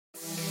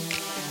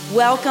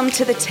Welcome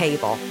to the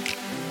table,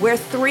 where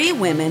three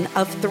women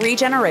of three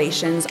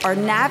generations are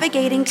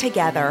navigating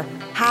together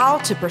how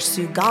to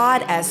pursue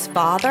God as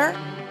Father,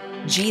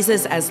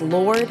 Jesus as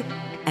Lord,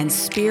 and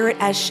Spirit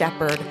as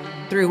Shepherd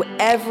through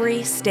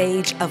every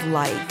stage of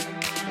life.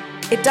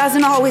 It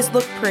doesn't always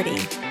look pretty,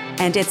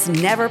 and it's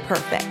never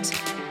perfect,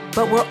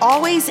 but we're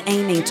always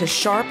aiming to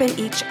sharpen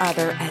each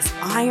other as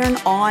iron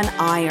on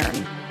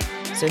iron.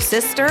 So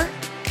sister,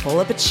 pull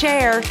up a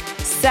chair,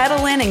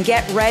 settle in, and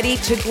get ready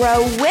to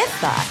grow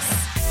with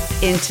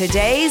us in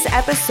today's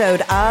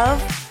episode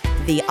of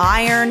The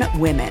Iron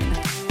Women.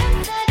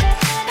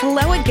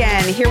 Hello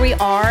again. Here we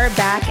are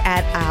back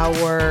at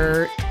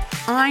our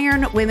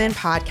Iron Women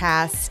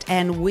podcast,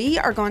 and we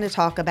are going to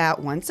talk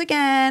about, once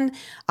again,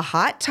 a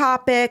hot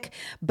topic.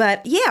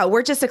 But yeah,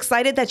 we're just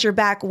excited that you're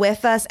back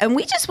with us. And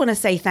we just want to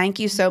say thank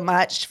you so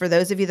much for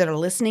those of you that are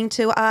listening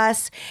to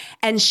us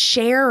and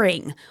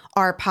sharing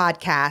our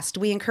podcast.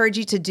 We encourage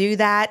you to do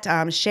that,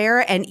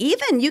 share, and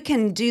even you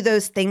can do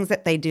those things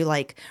that they do,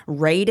 like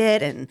rate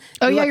it and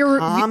your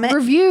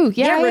review.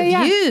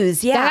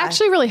 Reviews. Yeah, that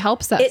actually really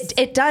helps us.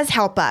 It does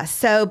help us.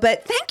 So,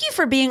 but thank you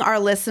for being our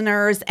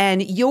listeners,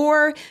 and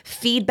your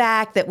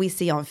feedback that we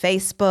see on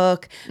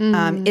Facebook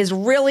is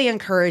really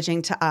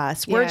encouraging to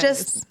us. We're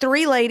just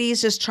three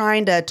ladies just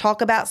trying to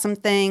talk about some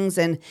things,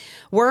 and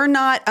we're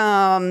not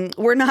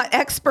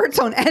experts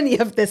on any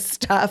of this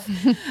stuff,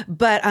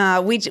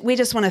 but we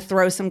just want to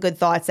throw some good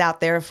thoughts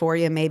out there for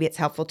you. Maybe it's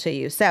helpful to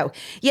you. So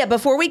yeah,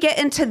 before we get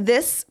into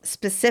this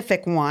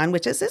specific one,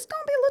 which is going to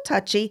be a little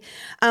touchy,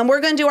 we're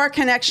going to do our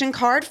connection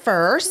card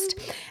first.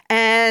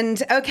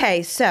 And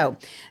okay, so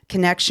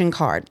connection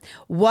card.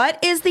 What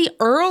is the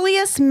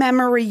earliest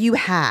memory you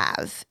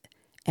have,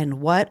 and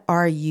what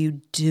are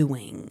you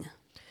doing?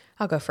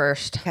 I'll go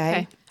first.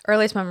 Okay.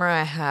 Earliest memory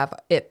I have,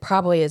 it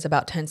probably is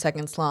about 10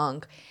 seconds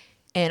long.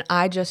 And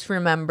I just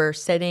remember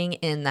sitting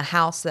in the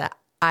house that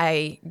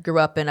I grew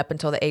up in up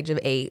until the age of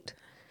 8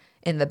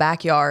 in the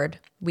backyard.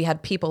 We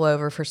had people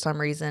over for some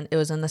reason. It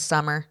was in the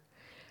summer.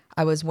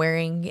 I was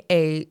wearing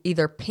a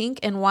either pink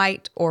and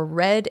white or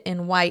red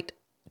and white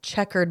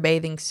checkered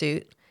bathing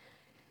suit.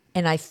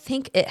 And I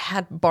think it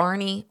had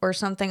Barney or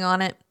something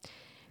on it.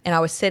 And I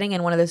was sitting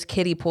in one of those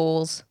kiddie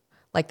pools,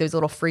 like those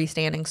little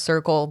freestanding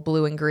circle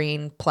blue and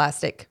green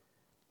plastic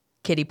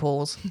kiddie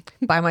pools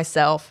by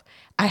myself.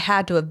 I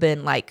had to have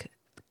been like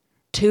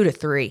 2 to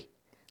 3.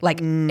 Like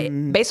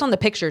based on the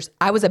pictures,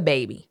 I was a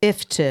baby.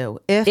 If two.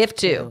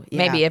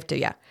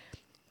 Yeah.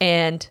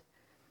 And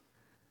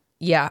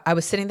yeah, I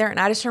was sitting there, and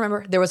I just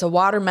remember there was a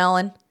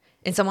watermelon,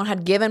 and someone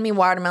had given me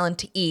watermelon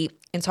to eat.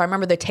 And so I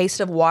remember the taste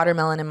of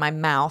watermelon in my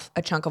mouth,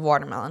 a chunk of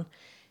watermelon.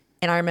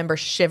 And I remember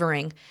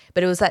shivering.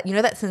 But it was that,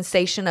 that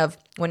sensation of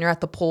when you're at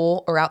the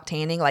pool or out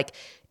tanning, like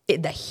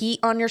the heat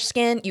on your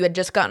skin, you had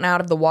just gotten out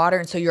of the water.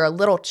 And so you're a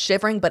little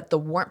shivering, but the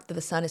warmth of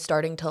the sun is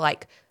starting to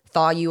like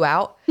thaw you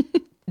out.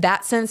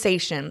 That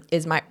sensation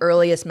is my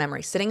earliest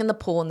memory. Sitting in the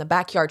pool in the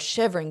backyard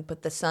shivering,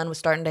 but the sun was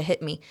starting to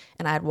hit me,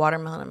 and I had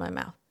watermelon in my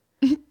mouth.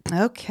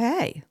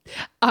 Okay.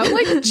 I'm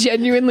like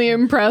genuinely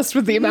impressed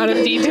with the amount of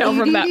detail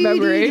from that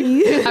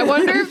memory. I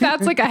wonder if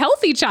that's like a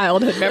healthy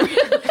childhood memory.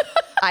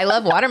 I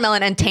love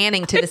watermelon and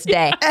tanning to this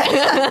day.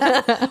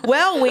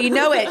 Well, we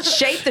know it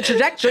shaped the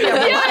trajectory of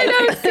your life. I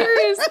know,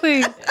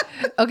 seriously.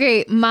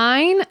 Okay,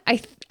 mine,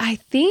 I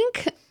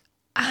think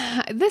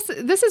this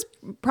is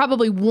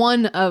probably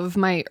one of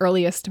my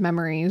earliest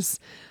memories.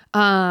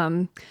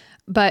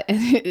 But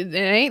it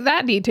ain't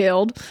that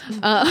detailed.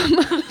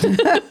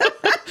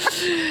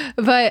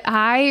 But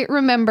I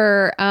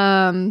remember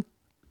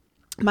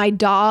my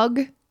dog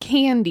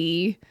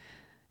Candy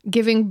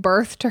giving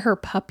birth to her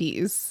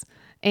puppies.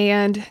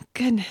 And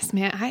goodness,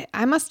 man,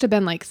 I must have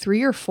been like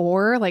 3 or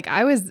 4. Like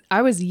I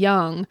was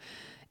young,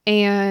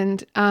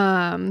 and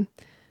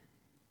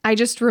I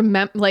just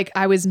remember, like,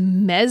 I was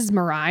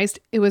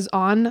mesmerized. It was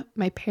on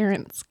my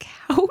parents'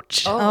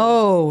 couch.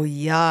 Oh,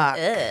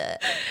 yuck.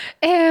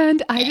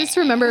 And I just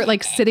remember,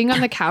 like, sitting on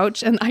the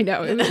couch, and I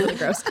know, it was really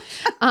gross.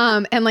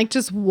 And, like,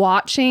 just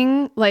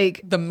watching,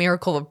 like... The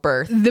miracle of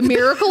birth. The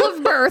miracle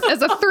of birth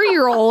as a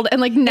 3-year-old, and,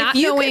 like, not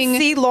if you knowing... could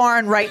see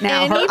Lauren right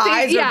now, her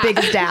eyes are big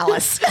as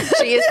Dallas.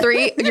 She is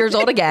 3 years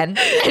old again,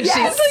 and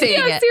she's seeing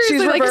it. Seriously,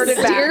 She's like, reverted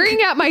back.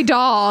 staring at my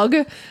dog.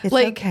 It's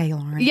like, okay,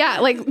 Lauren. Yeah,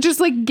 like,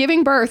 just, like,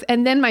 giving birth,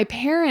 and then my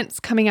parents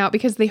coming out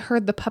because they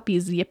heard the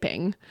puppies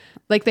yipping.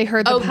 Like they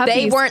heard the puppies.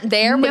 They weren't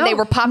there when they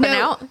were popping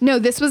out? No,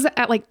 this was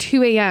at like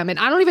 2 a.m. And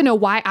I don't even know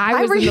why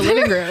I was in the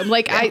living room.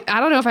 Like I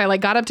don't know if I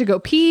like got up to go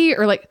pee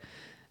or like,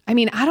 I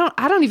mean, I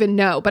don't even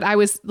know, but I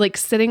was like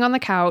sitting on the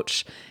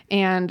couch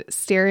and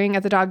staring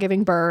at the dog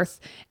giving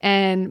birth.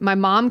 And my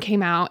mom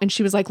came out and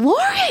she was like,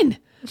 Lauren,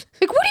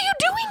 like, what are you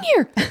doing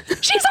here?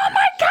 She's on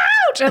my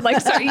couch. And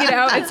like, so,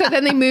 and so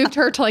then they moved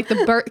her to like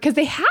the birth, because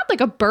they had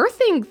like a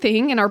birthing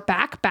thing in our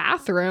back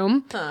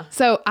bathroom. Huh.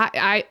 So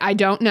I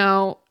don't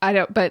know.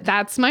 But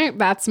that's my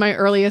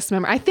earliest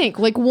memory. I think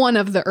like one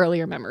of the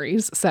earlier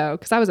memories. So,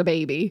 cause I was a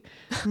baby.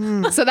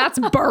 So that's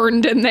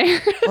burned in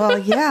there. Well,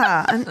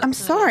 yeah. I'm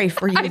sorry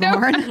for you,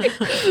 Lauren.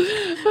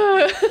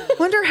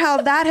 Wonder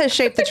how that has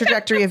shaped the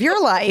trajectory of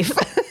your life.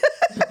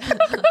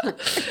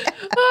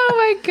 Oh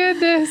my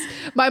goodness.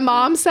 My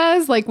mom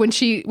says like when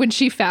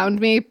she found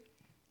me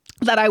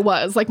that I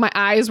was like, my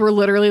eyes were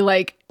literally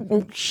like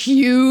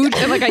huge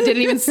and like I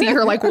didn't even see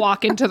her like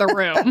walk into the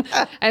room.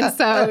 And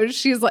so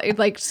she's like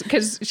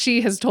because she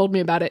has told me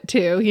about it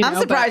too. You I'm know,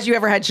 surprised you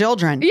ever had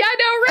children. Yeah, I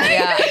know, right?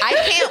 Yeah,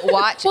 I can't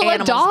watch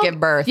animals give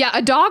birth. Yeah,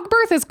 a dog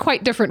birth is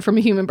quite different from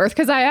a human birth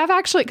because I have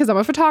actually, because I'm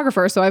a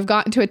photographer, so I've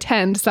gotten to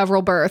attend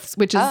several births,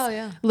 which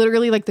is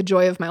literally like the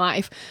joy of my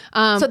life.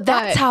 So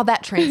that's how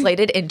that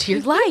translated into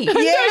your life. Yeah.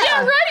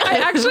 Yeah, right. I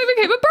actually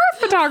became a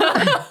birth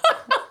photographer.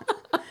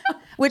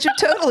 Which would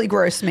totally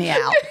gross me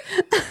out.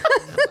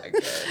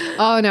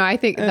 Oh no, I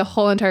think the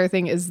whole entire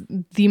thing is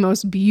the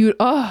most beautiful.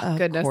 Oh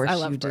goodness, course I you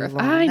love do, birth.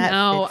 Lauren. I That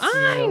know, fits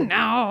I you.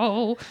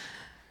 know.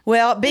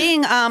 Well,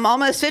 being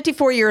almost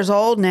 54 years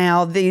old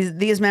now,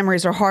 these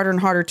memories are harder and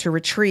harder to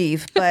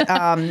retrieve. But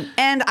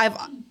and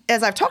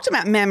as I've talked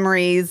about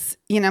memories,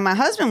 you know, my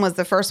husband was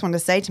the first one to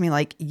say to me,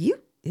 like, you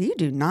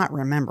do not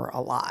remember a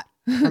lot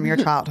from your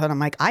childhood. I'm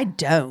like, I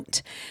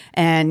don't.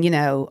 And, you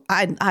know,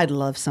 I'd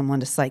love someone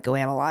to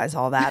psychoanalyze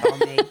all that on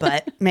me,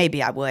 but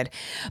maybe I would.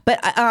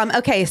 But,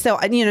 okay. So,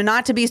 you know,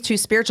 not to be too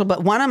spiritual,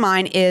 but one of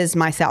mine is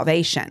my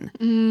salvation.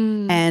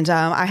 And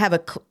I have a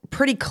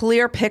pretty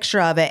clear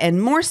picture of it.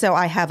 And more so,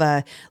 I have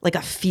a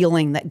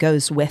feeling that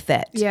goes with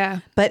it.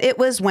 Yeah. But it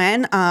was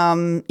when,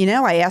 you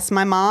know, I asked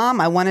my mom,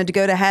 I wanted to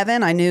go to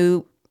heaven. I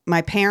knew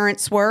my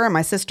parents were and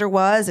my sister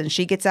was, and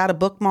she gets out a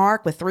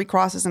bookmark with 3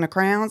 crosses and a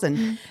crown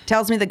and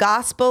tells me the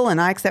gospel, and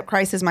I accept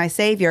Christ as my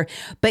savior.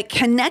 But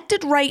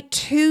connected right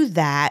to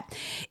that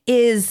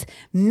is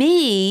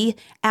me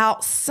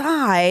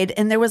outside,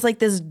 and there was like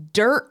this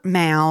dirt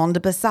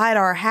mound beside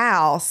our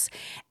house,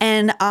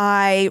 and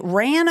I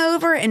ran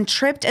over and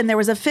tripped, and there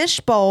was a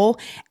fish bowl,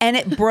 and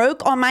it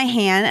broke on my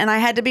hand, and I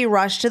had to be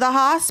rushed to the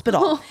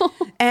hospital.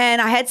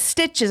 And I had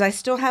stitches. I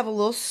still have a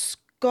little scar.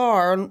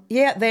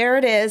 Yeah, there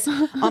it is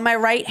on my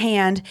right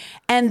hand.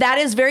 And that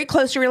is very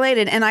closely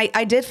related. And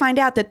I did find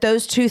out that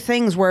those two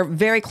things were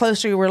very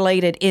closely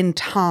related in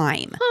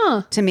time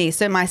to me.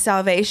 So my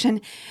salvation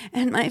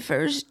and my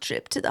first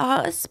trip to the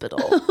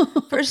hospital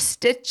for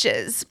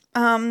stitches.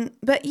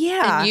 But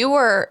yeah. And you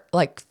were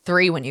like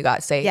 3 when you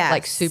got saved, Yes.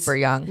 like super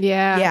young.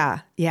 Yeah.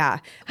 Yeah.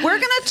 We're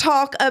going to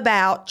talk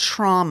about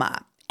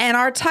trauma. And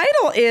our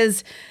title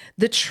is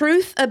The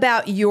Truth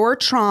About Your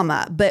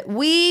Trauma, but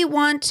we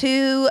want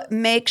to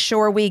make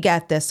sure we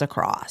get this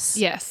across.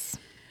 Yes.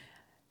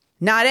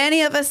 Not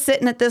any of us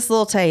sitting at this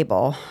little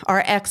table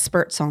are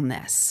experts on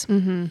this.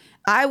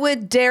 I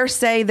would dare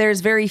say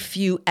there's very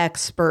few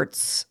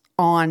experts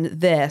on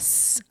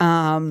this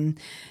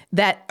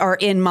that are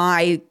in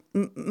my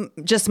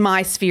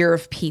sphere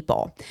of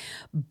people.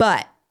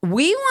 But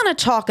we want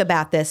to talk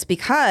about this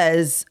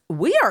because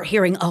we are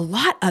hearing a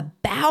lot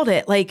about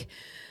it. Like,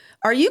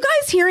 are you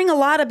guys hearing a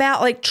lot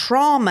about like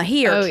trauma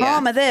here,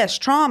 trauma this,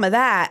 trauma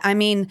that? I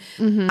mean,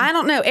 I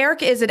don't know.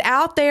 Erica, is it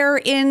out there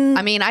in...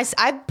 I mean,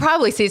 I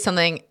probably see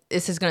something,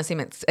 this is going to seem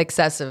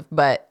excessive,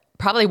 but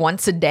probably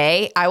once a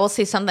day, I will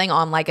see something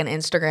on like an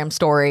Instagram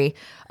story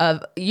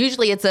of,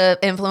 usually it's a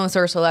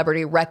influencer or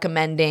celebrity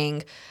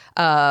recommending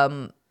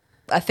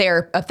a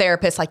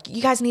therapist, like,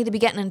 you guys need to be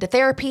getting into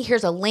therapy.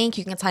 Here's a link.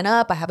 You can sign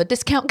up. I have a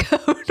discount code,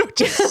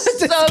 which is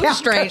so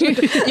strange. You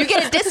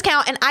get a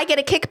discount and I get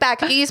a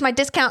kickback if you use my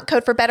discount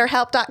code for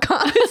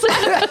betterhelp.com.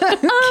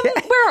 It's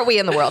like, where are we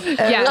in the world?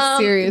 Yeah,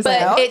 seriously.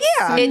 But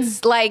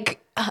it's like,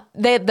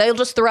 they'll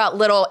just throw out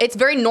little, it's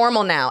very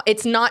normal now.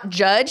 It's not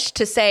judged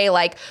to say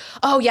like,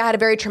 oh yeah, I had a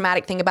very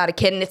traumatic thing about a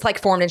kid and it's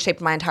like formed and shaped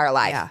my entire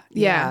life.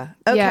 Yeah.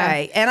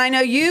 Okay. And I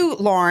know you,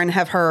 Lauren,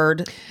 have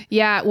heard.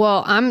 Yeah.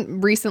 Well,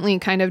 I'm recently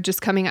kind of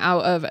just coming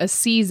out of a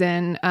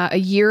season. A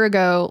year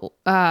ago,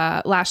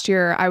 last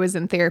year, I was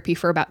in therapy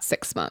for about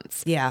 6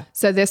 months. Yeah.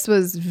 So this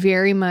was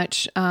very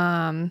much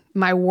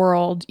my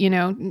world. You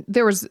know,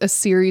 there was a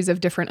series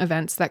of different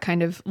events that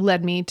kind of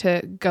led me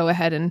to go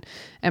ahead and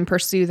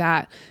pursue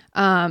that.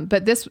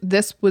 But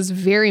this was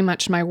very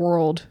much my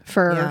world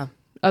for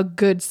a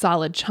good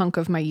solid chunk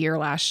of my year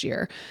last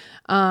year.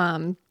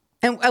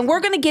 And we're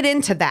going to get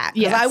into that.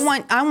 Yes. I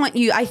want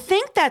you, I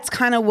think that's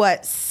kind of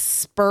what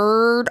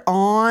spurred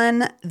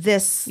on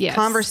this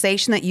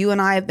conversation that you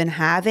and I have been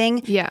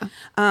having. Yeah.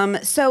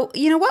 So,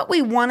 you know, what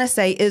we want to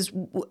say is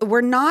we're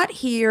not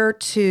here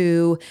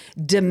to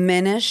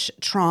diminish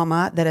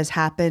trauma that has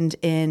happened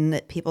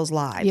in people's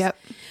lives. Yep.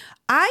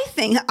 I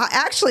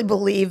actually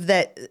believe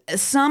that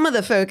some of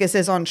the focus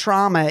is on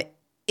trauma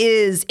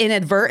is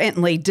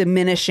inadvertently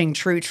diminishing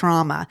true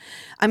trauma.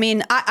 I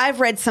mean, I've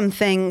read some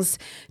things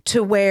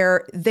to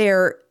where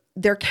they're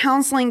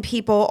counseling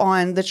people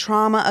on the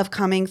trauma of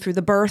coming through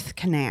the birth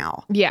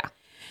canal. Yeah.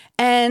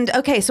 And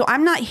okay, so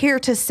I'm not here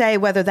to say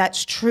whether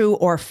that's true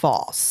or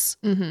false.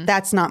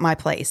 That's not my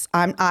place.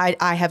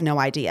 I have no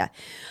idea.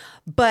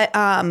 But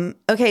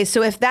okay,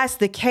 so if that's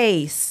the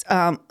case,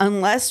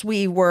 unless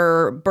we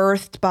were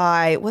birthed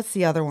by what's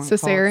the other one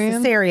Cesarean?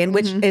 called? Cesarean,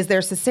 which is there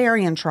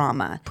cesarean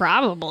trauma?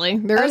 Probably.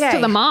 There is to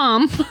Okay. the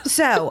mom.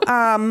 So,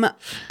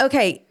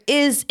 okay,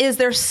 is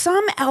there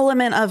some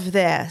element of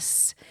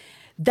this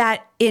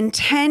that in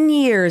 10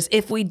 years,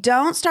 if we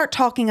don't start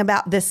talking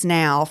about this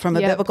now from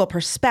a Yep. biblical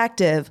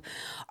perspective,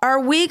 are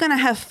we going to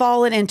have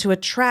fallen into a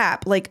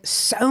trap like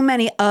so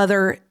many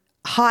other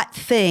hot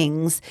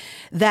things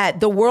that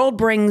the world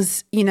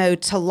brings,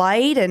 to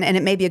light, and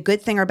it may be a good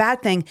thing or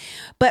bad thing.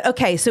 But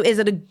okay, so is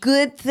it a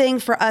good thing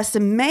for us to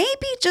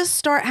maybe just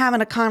start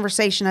having a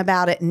conversation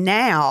about it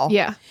now?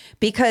 Yeah.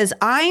 Because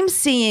I'm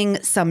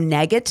seeing some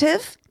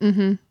negative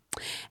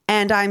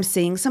and I'm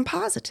seeing some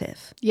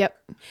positive. Yep.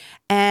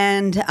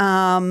 And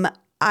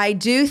I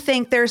do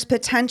think there's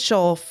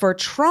potential for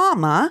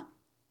trauma,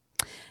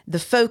 the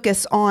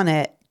focus on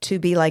it, to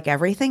be like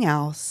everything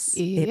else.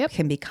 It Yep.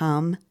 can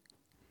become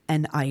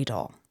an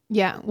idol.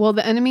 Yeah. Well,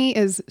 the enemy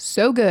is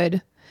so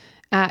good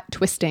at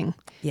twisting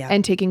Yeah.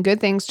 and taking good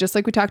things, just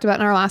like we talked about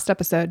in our last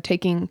episode,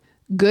 taking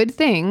good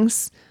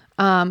things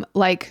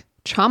like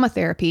trauma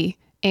therapy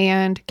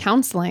and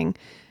counseling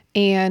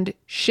and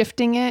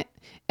shifting it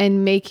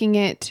and making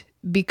it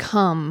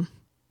become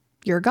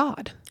your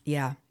God.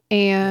 Yeah.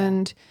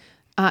 And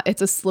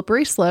it's a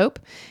slippery slope.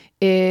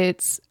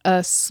 It's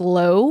a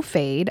slow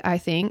fade, I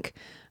think.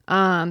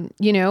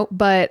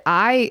 But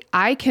I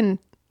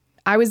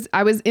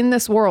was in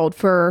this world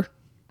for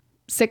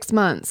 6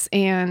 months,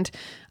 and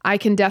I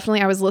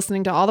was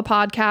listening to all the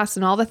podcasts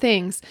and all the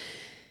things.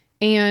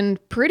 And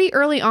pretty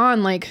early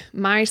on, like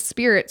my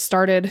spirit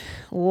started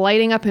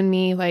lighting up in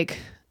me, like,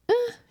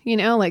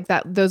 like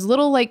those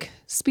little like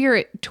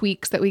spirit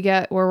tweaks that we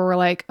get where we're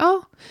like,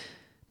 oh,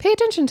 pay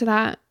attention to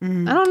that. I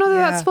don't know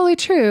that that's fully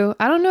true.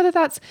 I don't know that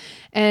that's,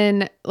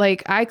 and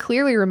like, I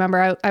clearly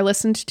remember I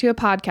listened to a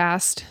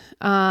podcast,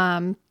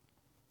 and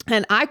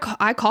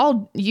I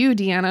called you,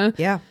 Deanna.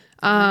 Yeah.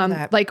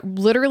 Like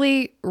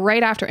literally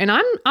right after, and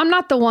I'm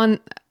not the one,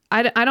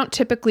 I don't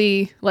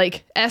typically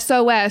like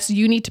SOS,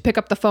 you need to pick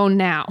up the phone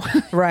now.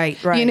 Right.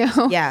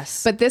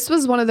 Yes. But this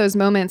was one of those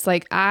moments,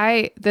 like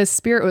the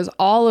spirit was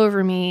all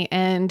over me,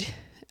 and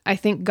I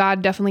think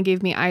God definitely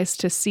gave me eyes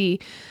to see.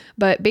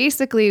 But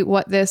basically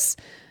what this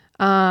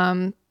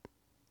podcast,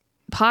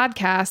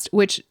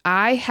 which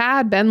I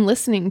had been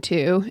listening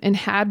to and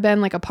had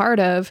been like a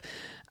part of,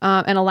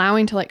 and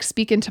allowing to like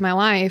speak into my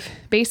life,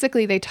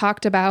 basically they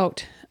talked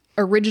about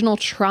original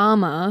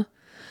trauma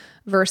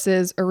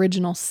versus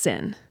original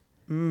sin.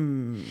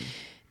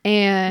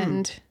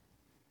 And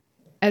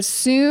as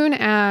soon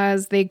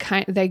as they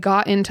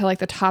got into like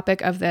the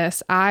topic of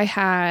this, I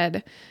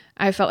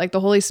felt like the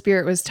Holy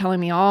Spirit was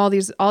telling me all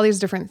these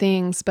different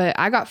things, but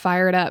I got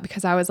fired up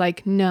because I was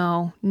like,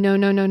 no,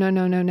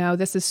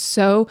 this is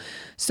so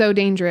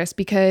dangerous,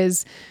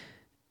 because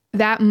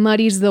that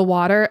muddies the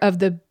water of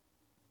the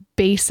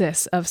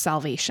basis of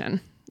salvation.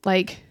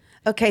 Like,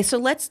 okay, so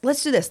let's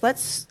do this.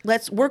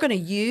 We're going to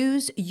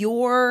use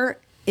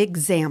your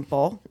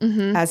example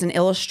as an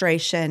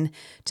illustration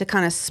to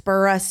kind of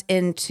spur us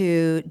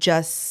into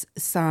just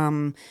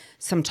some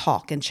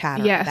talk and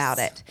chatter about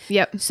it.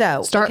 Yep.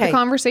 So start the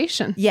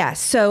conversation. Yes.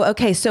 So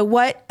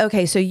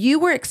so you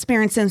were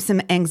experiencing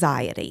some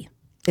anxiety.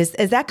 Is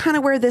that kind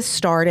of where this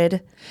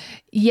started?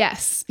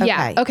 Yes. Okay.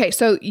 Yeah. Okay.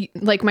 So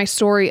like my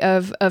story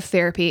of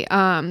therapy.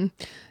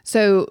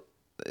 So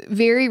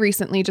very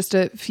recently, just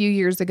a few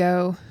years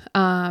ago,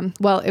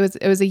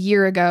 it was a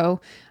year ago,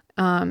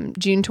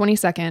 June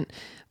 22nd,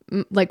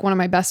 like one of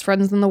my best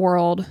friends in the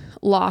world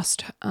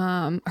lost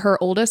her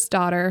oldest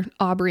daughter,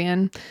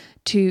 Aubrian,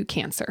 to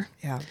cancer.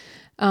 Yeah.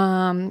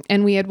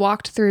 And we had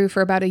walked through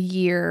for about a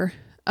year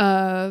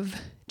of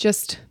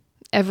just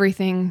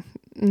everything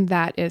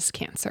that is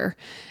cancer.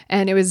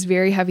 And it was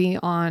very heavy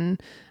on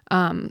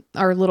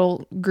our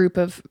little group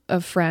of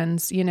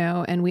friends,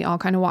 and we all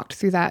kind of walked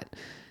through that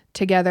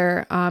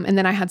together. And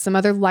then I had some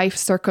other life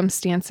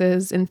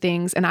circumstances and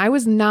things, and I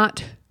was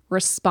not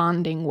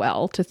responding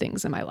well to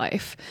things in my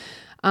life.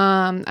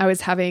 I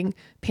was having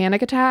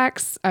panic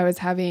attacks. I was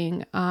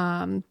having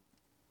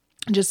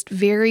just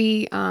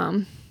very,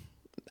 I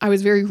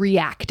was very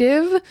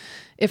reactive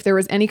if there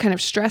was any kind of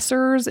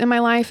stressors in my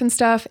life and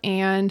stuff.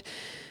 And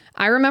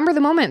I remember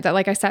the moment that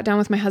like I sat down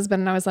with my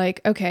husband and I was like,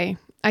 okay,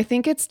 I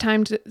think it's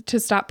time to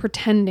stop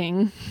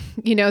pretending,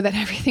 that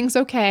everything's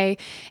okay.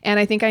 And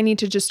I think I need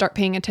to just start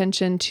paying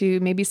attention to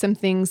maybe some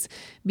things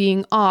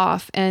being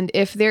off. And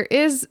if there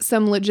is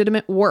some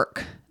legitimate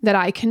work that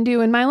I can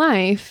do in my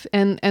life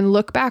and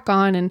look back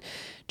on and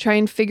try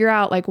and figure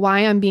out like why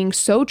I'm being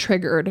so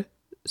triggered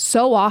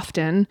so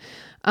often,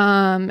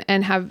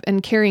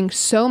 and carrying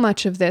so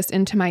much of this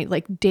into my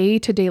like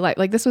day-to-day life.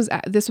 Like this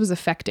was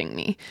affecting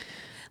me.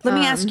 Let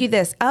me ask you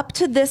this. Up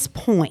to this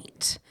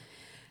point,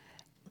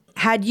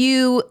 had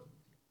you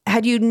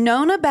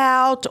known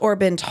about or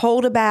been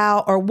told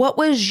about, or what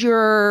was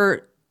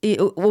your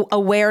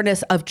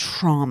awareness of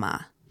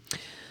trauma?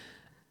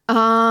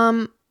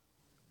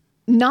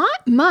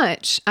 Not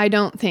much, I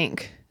don't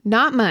think.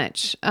 Not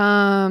much.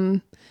 I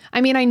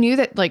mean, I knew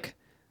that like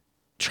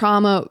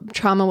trauma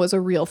was a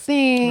real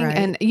thing. Right.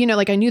 And, you know,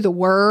 like I knew the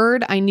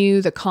word, I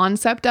knew the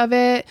concept of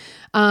it.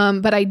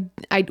 But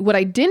what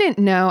I didn't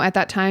know at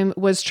that time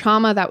was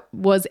trauma that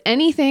was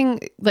anything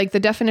like the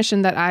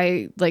definition that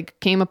I like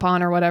came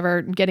upon or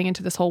whatever, getting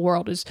into this whole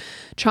world is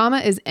trauma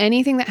is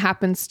anything that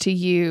happens to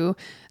you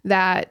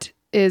that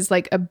is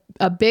like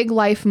a big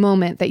life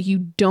moment that you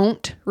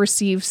don't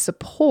receive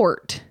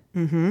support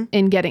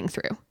in getting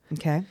through.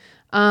 Okay.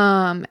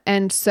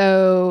 And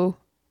so,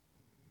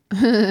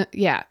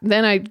 yeah,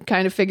 then I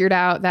kind of figured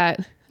out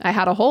that I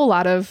had a whole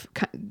lot of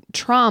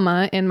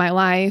trauma in my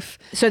life.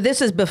 So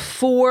this is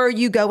before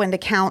you go into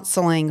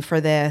counseling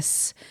for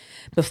this,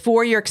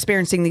 before you're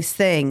experiencing these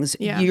things,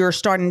 you're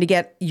starting to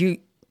get,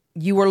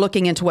 you were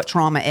looking into what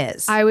trauma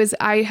is.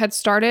 I had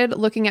started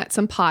looking at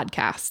some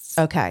podcasts.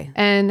 Okay.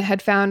 And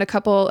had found a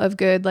couple of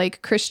good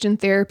like Christian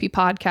therapy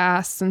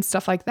podcasts and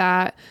stuff like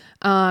that.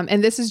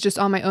 And this is just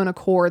on my own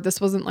accord.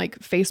 This wasn't like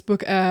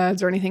Facebook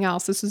ads or anything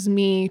else. This was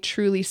me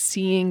truly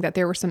seeing that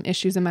there were some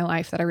issues in my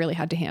life that I really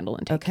had to handle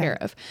and take care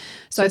of.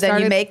 So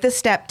then you make the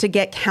step to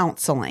get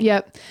counseling.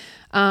 Yep.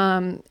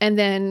 And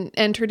then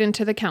entered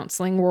into the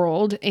counseling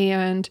world.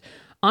 And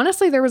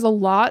honestly, there was a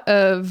lot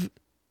of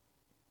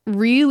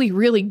really,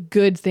 really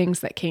good things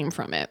that came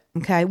from it.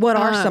 Okay. What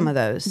are some of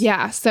those?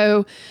 Yeah.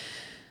 So,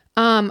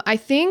 I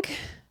think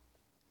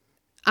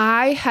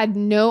I had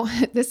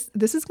this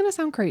is going to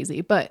sound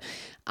crazy, but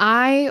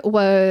I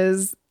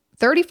was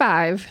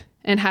 35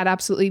 and had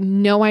absolutely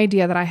no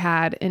idea that I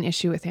had an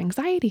issue with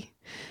anxiety.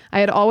 I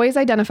had always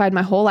identified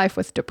my whole life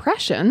with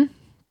depression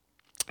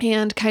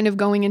and kind of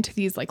going into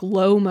these like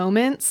low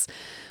moments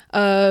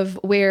of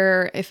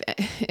where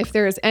if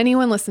there is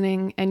anyone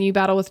listening and you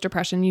battle with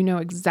depression, you know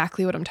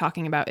exactly what I'm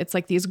talking about. It's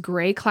like these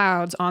gray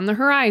clouds on the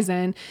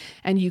horizon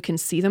and you can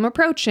see them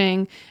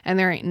approaching and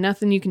there ain't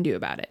nothing you can do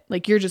about it.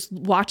 Like you're just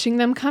watching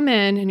them come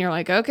in and you're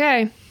like,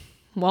 okay,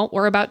 well,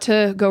 we're about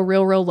to go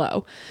real, real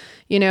low.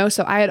 You know,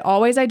 so I had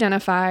always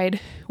identified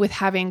with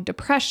having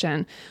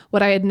depression.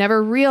 What I had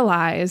never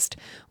realized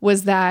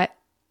was that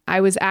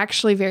I was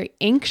actually very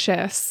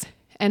anxious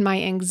and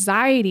my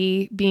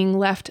anxiety being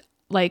left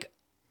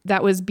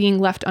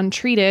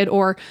untreated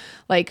or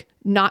like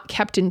not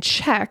kept in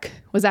check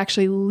was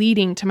actually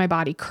leading to my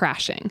body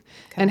crashing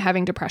and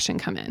having depression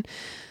come in.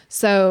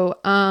 So,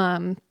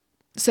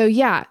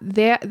 yeah,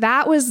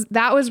 that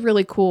was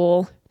really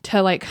cool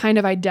to like kind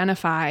of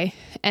identify.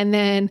 And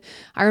then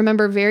I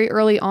remember very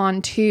early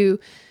on too,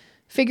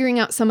 figuring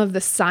out some of the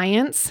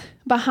science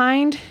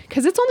behind,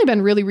 because it's only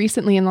been really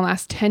recently in the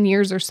last 10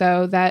 years or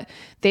so that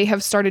they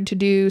have started to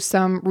do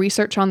some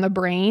research on the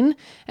brain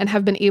and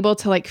have been able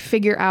to like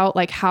figure out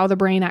like how the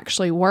brain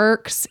actually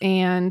works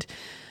and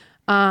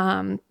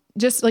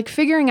just like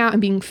figuring out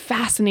and being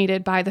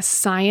fascinated by the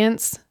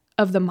science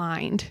of the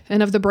mind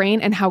and of the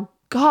brain and how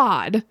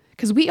God,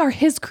 because we are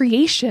his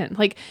creation,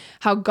 like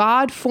how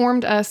God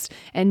formed us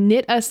and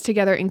knit us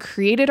together and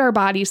created our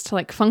bodies to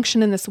like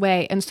function in this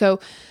way. And so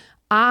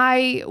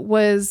I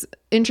was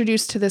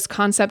introduced to this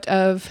concept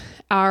of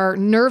our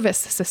nervous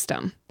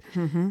system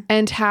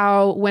and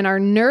how when our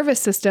nervous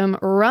system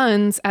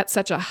runs at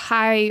such a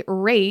high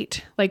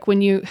rate, like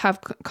when you have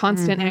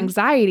constant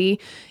anxiety,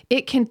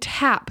 it can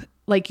tap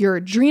like your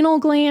adrenal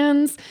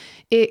glands.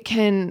 It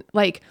can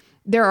like,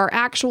 there are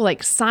actual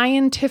like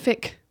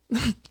scientific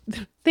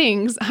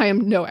things. I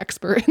am no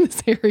expert in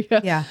this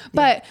area,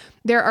 but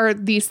there are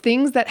these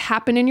things that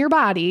happen in your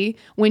body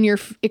when you're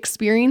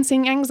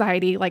experiencing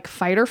anxiety, like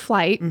fight or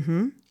flight.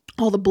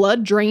 All the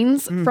blood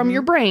drains from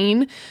your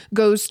brain,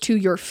 goes to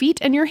your feet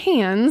and your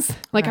hands.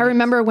 Like I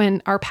remember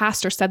when our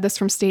pastor said this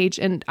from stage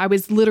and I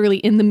was literally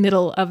in the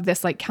middle of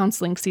this like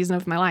counseling season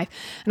of my life.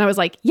 And I was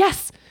like,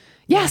 yes,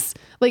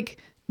 like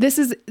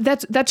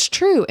that's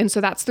true. And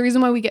so that's the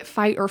reason why we get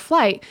fight or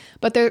flight.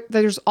 But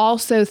there's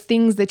also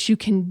things that you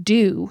can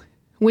do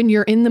when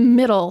you're in the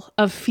middle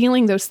of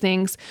feeling those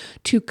things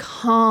to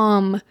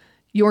calm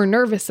your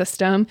nervous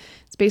system.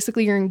 It's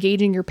basically you're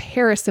engaging your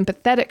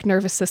parasympathetic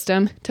nervous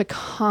system to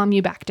calm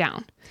you back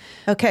down.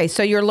 Okay,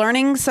 so you're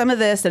learning some of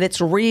this, that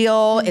it's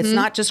real. It's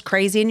not just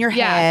crazy in your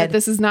head. That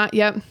this is not,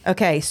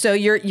 Okay, so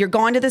you're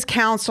going to this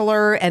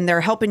counselor and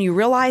they're helping you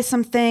realize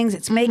some things.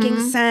 It's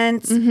making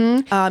sense.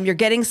 You're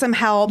getting some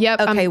help.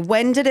 Okay,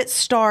 when did it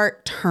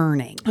start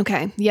turning?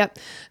 Okay,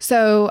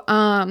 So,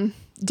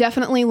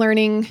 definitely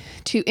learning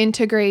to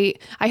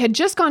integrate. I had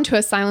just gone to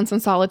a silence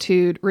and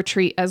solitude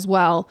retreat as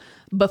well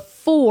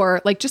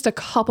before, like just a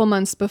couple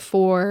months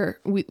before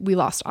we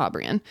lost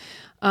Aubrian.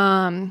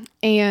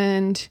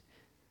 And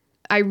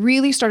I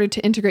really started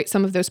to integrate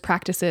some of those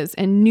practices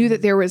and knew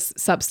that there was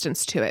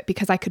substance to it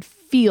because I could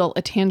feel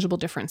a tangible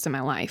difference in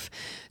my life.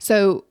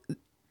 So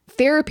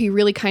therapy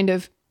really kind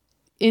of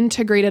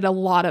integrated a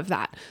lot of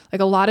that,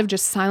 like a lot of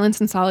just silence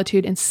and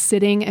solitude and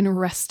sitting and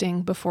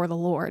resting before the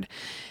Lord.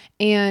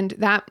 And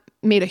that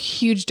made a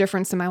huge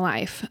difference in my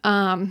life.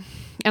 And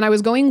I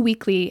was going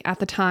weekly at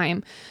the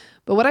time.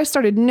 But what I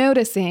started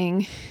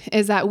noticing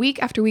is that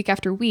week after week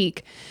after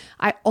week,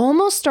 I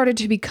almost started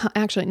to become,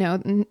 actually,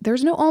 no,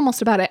 there's no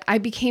almost about it. I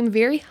became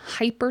very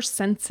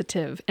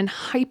hypersensitive and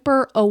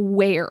hyper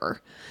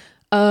aware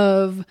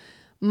of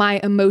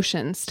my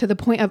emotions to the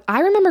point of,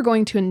 I remember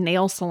going to a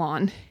nail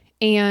salon,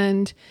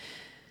 and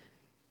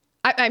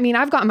I mean,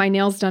 I've gotten my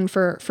nails done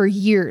for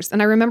years.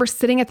 And I remember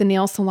sitting at the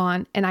nail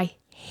salon and I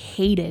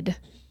hated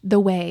the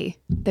way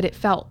that it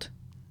felt.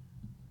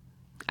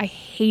 I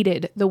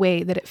hated the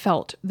way that it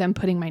felt them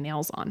putting my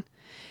nails on.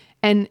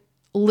 And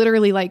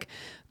literally like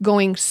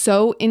going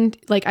so in,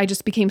 like I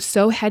just became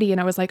so heady, and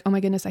I was like, oh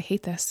my goodness, I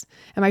hate this.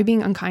 Am I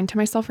being unkind to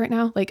myself right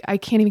now? Like I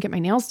can't even get my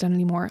nails done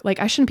anymore. Like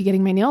I shouldn't be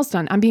getting my nails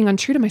done. I'm being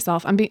untrue to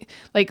myself. I'm being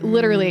like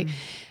literally.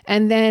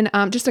 And then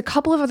just a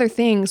couple of other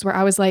things where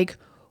I was like,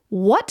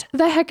 what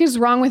the heck is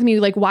wrong with me?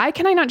 Like, why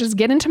can I not just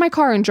get into my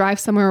car and drive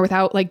somewhere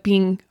without like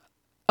being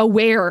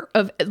aware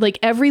of like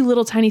every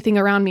little tiny thing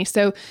around me?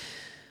 So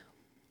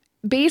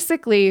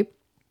basically,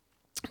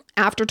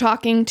 after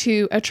talking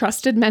to a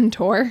trusted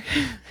mentor,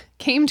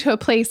 came to a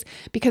place,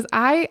 because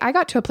I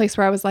got to a place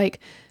where I was like,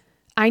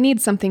 I need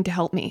something to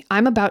help me.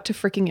 I'm about to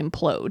freaking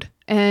implode,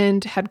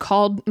 and had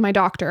called my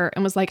doctor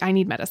and was like, I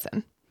need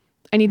medicine.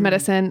 I need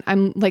medicine.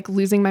 I'm like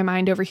losing my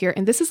mind over here.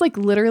 And this is like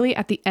literally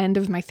at the end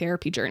of my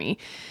therapy journey.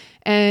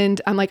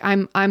 And I'm like,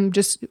 I'm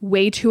just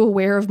way too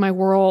aware of my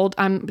world.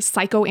 I'm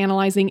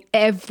psychoanalyzing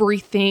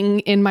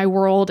everything in my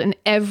world and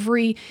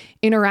every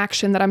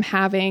interaction that I'm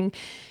having.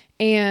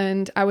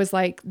 And I was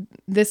like,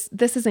 this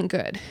isn't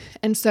good.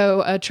 And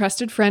so a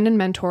trusted friend and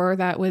mentor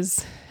that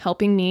was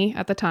helping me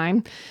at the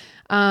time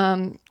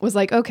was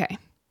like, okay,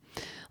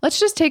 let's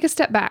just take a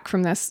step back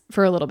from this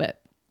for a little bit.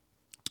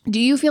 Do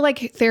you feel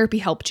like therapy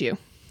helped you?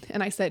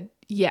 And I said,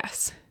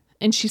 yes.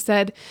 And she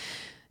said,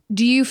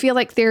 do you feel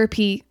like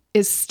therapy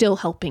is still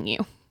helping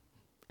you?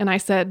 And I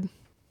said,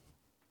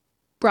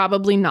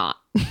 probably not.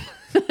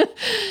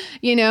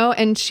 You know,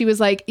 and she was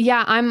like,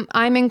 yeah,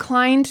 I'm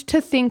inclined to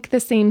think the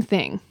same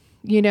thing.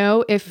 You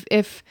know,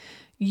 if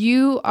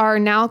you are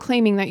now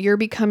claiming that you're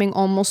becoming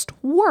almost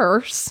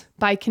worse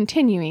by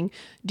continuing,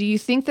 do you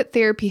think that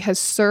therapy has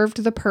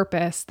served the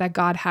purpose that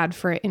God had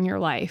for it in your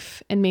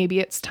life? And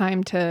maybe it's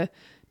time to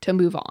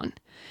move on.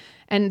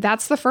 And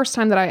that's the first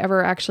time that I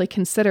ever actually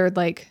considered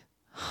like,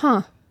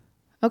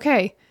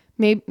 okay,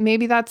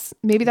 maybe that's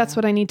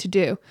what I need to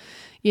do.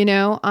 You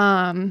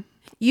know,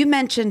 you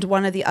mentioned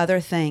one of the other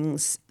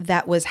things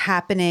that was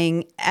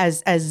happening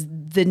as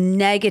the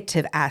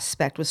negative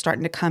aspect was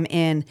starting to come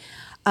in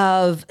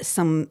of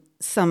some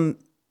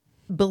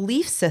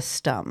belief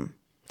system.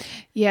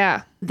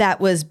 Yeah. That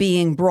was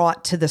being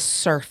brought to the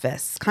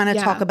surface. Kind of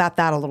talk about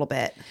that a little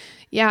bit.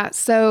 Yeah.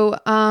 So,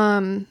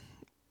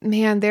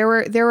 man, there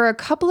were a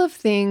couple of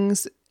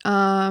things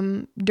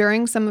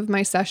during some of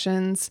my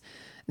sessions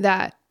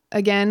that,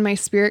 again, my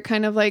spirit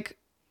kind of like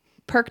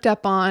perked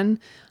up on.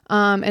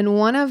 And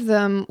one of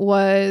them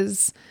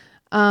was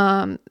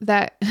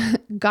that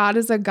God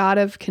is a God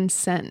of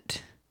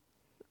consent.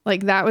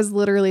 Like that was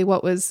literally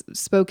what was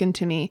spoken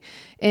to me,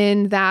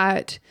 in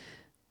that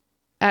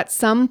at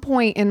some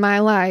point in my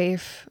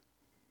life,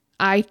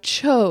 I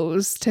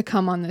chose to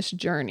come on this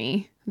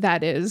journey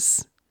that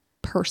is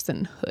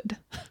personhood.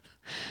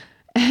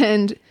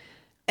 And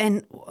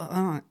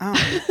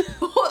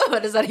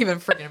what does that even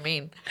freaking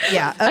mean?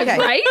 Yeah. Okay.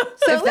 Right?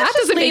 So if that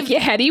doesn't make you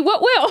heady,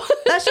 what will?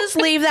 Let's just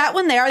leave that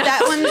one there.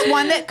 That one's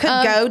one that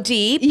could go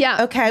deep.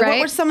 Yeah. Okay. Right? What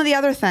were some of the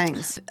other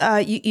things?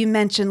 You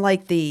mentioned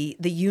like the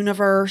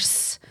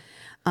universe,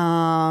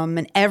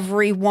 and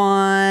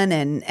everyone,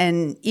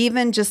 and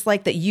even just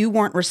like that you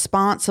weren't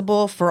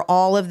responsible for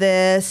all of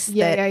this.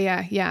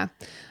 Yeah.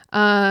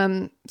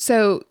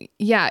 So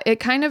yeah,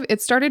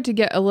 it started to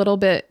get a little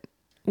bit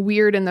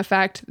weird in the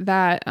fact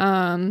that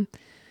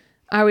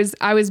I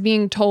was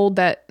being told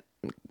that,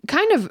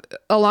 kind of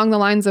along the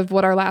lines of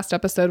what our last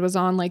episode was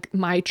on, like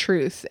my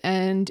truth,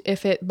 and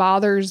if it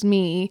bothers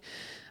me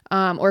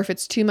or if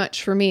it's too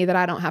much for me, that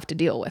I don't have to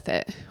deal with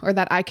it, or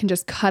that I can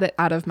just cut it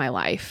out of my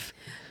life.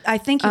 I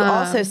think you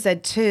also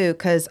said too,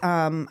 because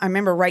I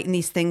remember writing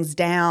these things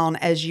down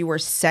as you were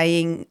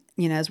saying,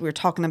 you know, as we were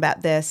talking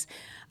about this,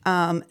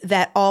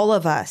 that all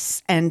of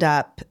us end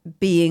up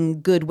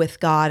being good with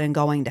God and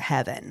going to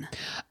heaven.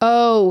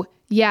 Oh,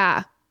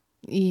 yeah.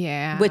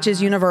 Yeah. Which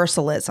is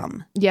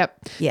universalism.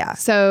 Yep. Yeah.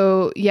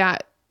 So, yeah,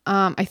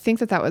 I think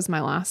that was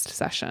my last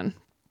session.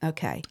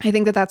 Okay. I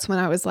think that's when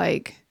I was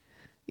like,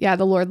 yeah,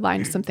 the Lord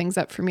lined some things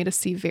up for me to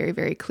see very,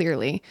 very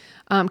clearly.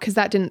 Cause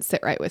that didn't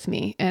sit right with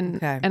me.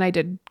 And I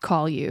did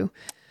call you.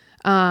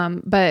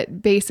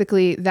 But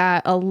basically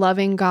that a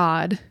loving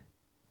God,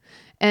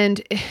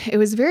 and it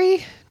was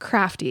very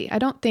crafty. I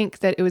don't think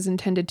that it was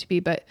intended to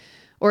be,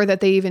 or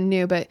that they even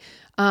knew, but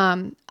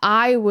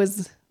I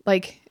was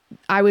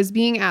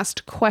being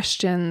asked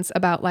questions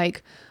about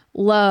like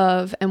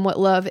love and what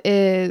love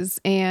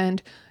is.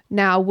 And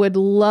now, would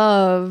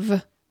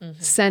love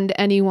send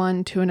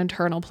anyone to an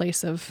eternal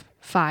place of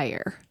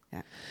fire?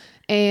 Yeah.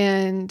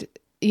 And,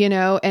 you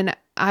know, and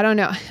I don't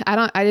know.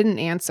 I didn't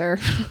answer.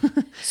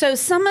 So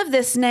some of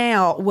this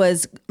now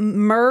was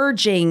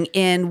merging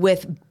in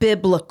with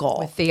biblical.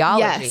 With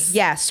theology.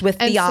 Yes, with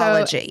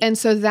theology.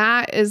 So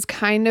that is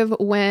kind of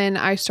when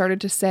I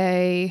started to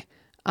say,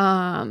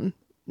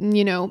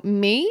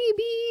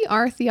 maybe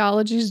our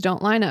theologies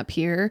don't line up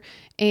here.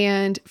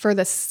 And for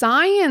the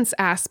science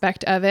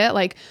aspect of it,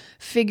 like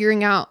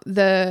figuring out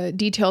the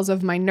details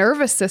of my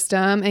nervous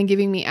system and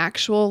giving me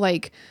actual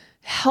like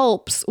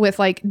helps with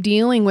like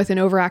dealing with an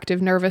overactive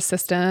nervous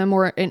system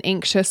or an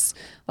anxious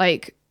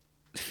like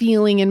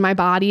feeling in my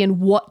body and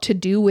what to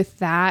do with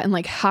that and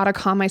like how to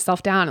calm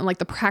myself down and like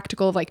the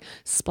practical of like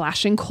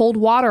splashing cold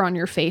water on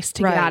your face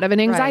to get out of an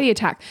anxiety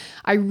attack.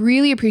 I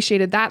really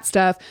appreciated that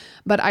stuff,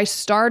 but I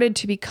started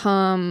to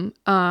become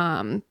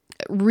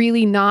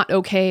really not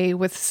okay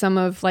with some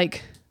of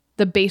like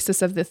the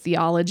basis of the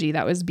theology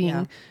that was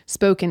being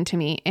spoken to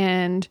me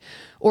and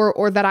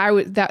or that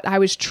I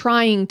was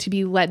trying to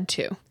be led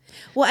to.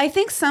 Well, I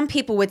think some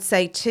people would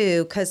say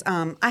too, because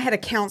I had a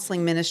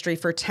counseling ministry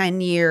for 10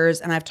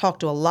 years and I've talked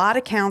to a lot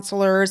of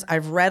counselors.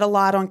 I've read a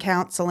lot on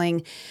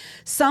counseling.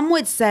 Some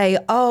would say,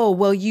 oh,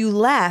 well, you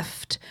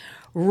left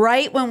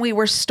right when we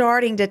were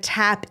starting to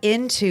tap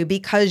into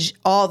because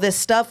all this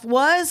stuff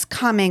was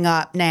coming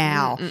up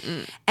now.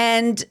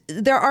 And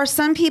there are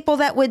some people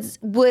that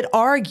would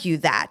argue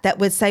that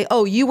would say,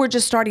 oh, you were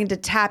just starting to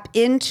tap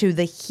into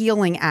the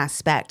healing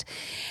aspect.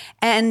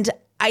 And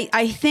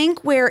I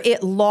think where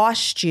it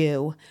lost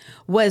you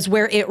was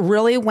where it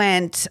really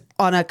went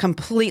on a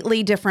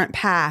completely different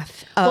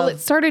path of it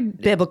started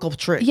biblical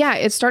truth. Yeah,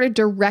 it started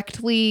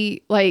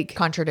directly like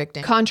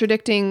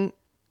contradicting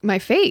my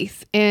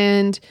faith.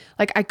 And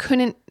like I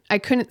couldn't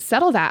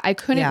settle that. I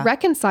couldn't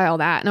reconcile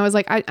that. And I was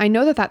like, I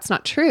know that that's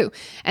not true.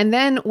 And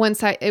then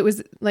once it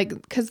was like,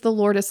 because the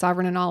Lord is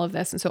sovereign in all of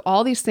this. And so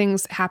all these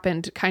things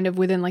happened kind of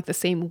within like the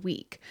same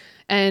week.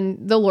 And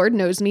the Lord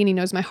knows me and he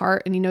knows my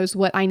heart and he knows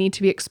what I need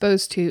to be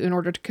exposed to in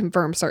order to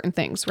confirm certain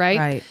things.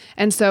 Right.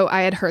 And so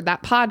I had heard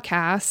that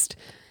podcast,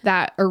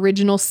 that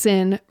original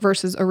sin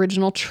versus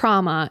original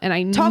trauma. And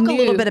I Talk a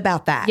little bit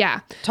about that. Yeah.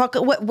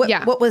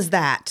 What was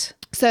that?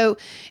 So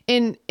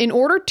in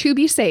order to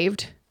be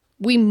saved,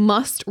 we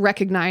must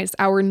recognize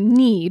our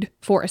need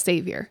for a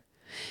savior.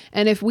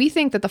 And if we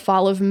think that the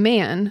fall of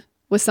man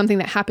was something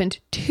that happened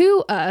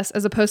to us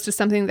as opposed to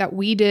something that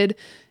we did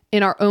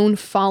in our own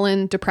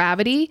fallen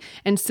depravity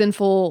and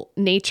sinful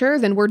nature,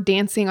 then we're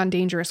dancing on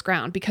dangerous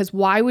ground. Because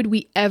why would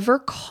we ever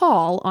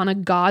call on a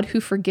God who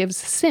forgives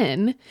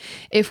sin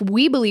if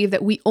we believe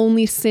that we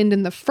only sinned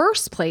in the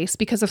first place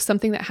because of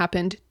something that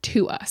happened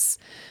to us?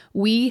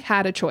 We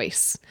had a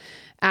choice,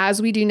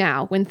 as we do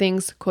now when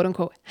things, quote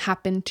unquote,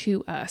 happen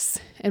to us,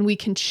 and we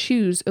can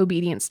choose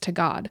obedience to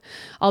God.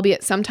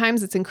 Albeit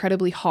sometimes it's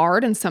incredibly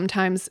hard and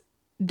sometimes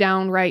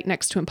downright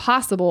next to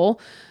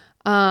impossible.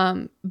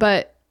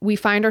 But we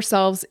find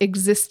ourselves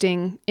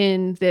existing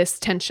in this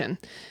tension,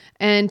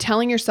 and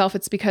telling yourself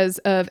it's because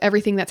of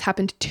everything that's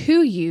happened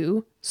to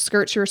you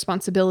skirts your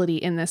responsibility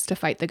in this to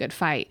fight the good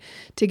fight,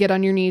 to get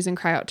on your knees and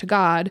cry out to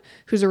God,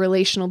 who's a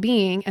relational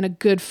being and a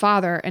good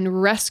father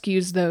and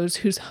rescues those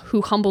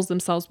who humbles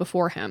themselves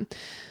before him.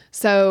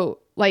 So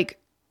like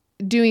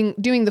doing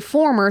the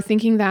former,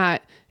 thinking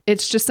that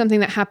it's just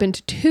something that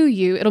happened to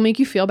you. It'll make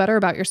you feel better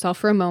about yourself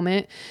for a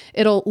moment.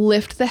 It'll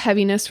lift the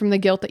heaviness from the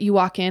guilt that you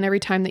walk in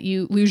every time that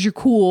you lose your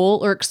cool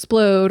or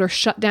explode or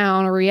shut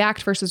down or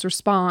react versus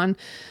respond.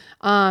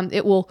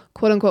 It will,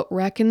 quote unquote,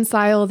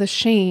 reconcile the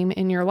shame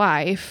in your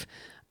life,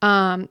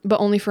 but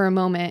only for a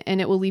moment. And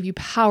it will leave you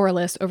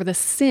powerless over the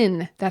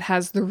sin that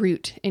has the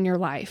root in your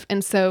life.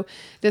 And so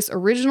this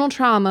original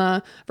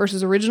trauma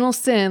versus original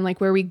sin,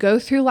 like where we go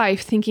through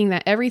life thinking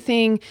that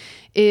everything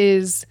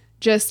is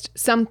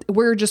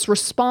we're just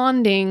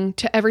responding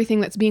to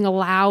everything that's being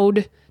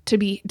allowed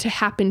to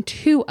happen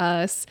to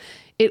us.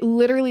 It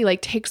literally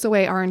like takes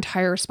away our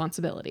entire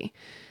responsibility.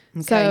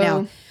 Okay, so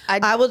now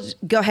I will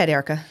go ahead,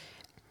 Erica.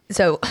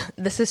 So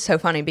this is so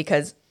funny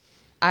because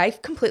I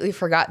completely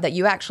forgot that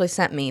you actually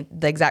sent me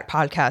the exact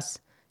podcast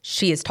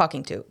she is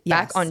talking to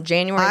back on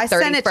January 31st. I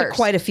sent it to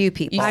quite a few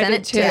people. You sent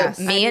it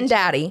to me and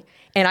Daddy,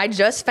 and I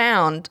just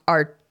found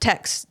our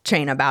text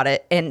chain about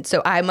it. And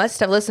so I must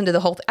have listened to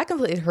the whole thing. I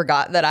completely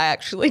forgot that I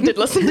actually did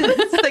listen to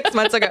this 6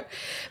 months ago.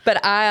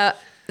 But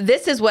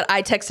this is what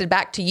I texted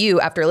back to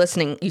you after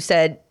listening. You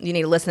said, you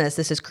need to listen to this.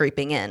 This is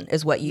creeping in,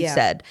 is what you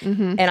said.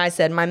 Mm-hmm. And I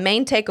said, my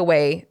main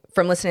takeaway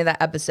from listening to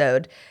that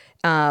episode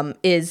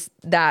is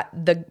that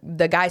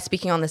the guy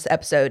speaking on this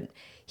episode,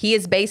 he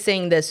is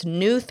basing this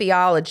new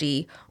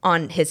theology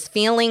on his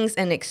feelings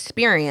and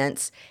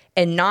experience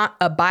and not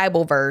a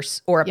Bible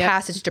verse or a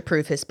passage to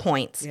prove his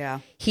points. Yeah.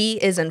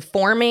 He is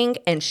informing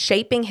and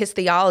shaping his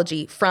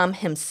theology from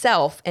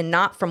himself and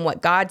not from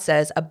what God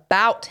says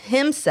about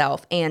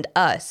himself and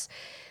us.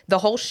 the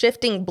whole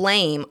shifting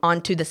blame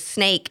onto the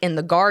snake in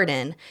the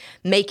garden,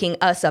 making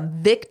us a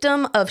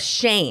victim of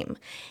shame.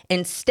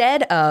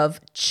 Instead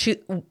of,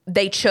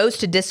 they chose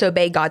to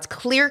disobey God's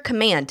clear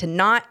command to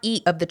not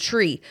eat of the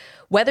tree.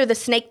 Whether the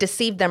snake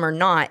deceived them or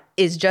not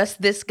is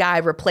just this guy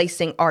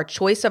replacing our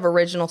choice of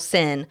original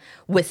sin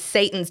with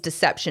Satan's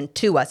deception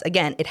to us.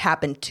 Again, it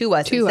happened to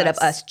us instead of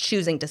us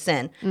choosing to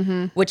sin,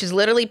 which is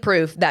literally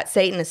proof that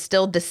Satan is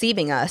still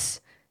deceiving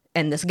us,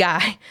 and this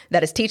guy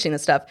that is teaching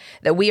this stuff,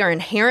 that we are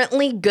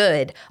inherently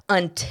good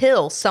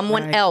until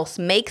someone else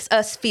makes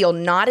us feel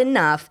not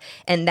enough,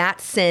 and that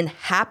sin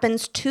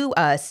happens to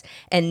us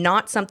and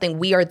not something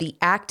we are the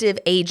active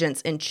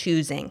agents in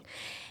choosing.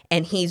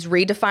 And he's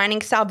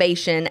redefining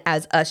salvation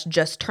as us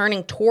just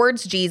turning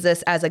towards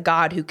Jesus as a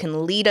God who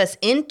can lead us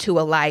into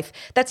a life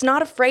that's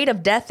not afraid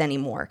of death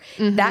anymore.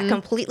 That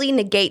completely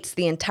negates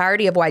the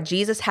entirety of why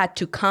Jesus had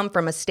to come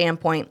from a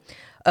standpoint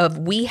of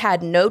we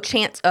had no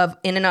chance of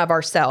in and of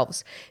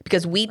ourselves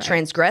because we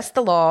transgressed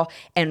the law,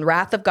 and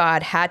wrath of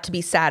God had to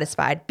be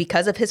satisfied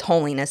because of his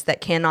holiness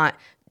that cannot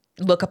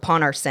look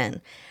upon our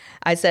sin.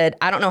 I said,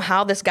 I don't know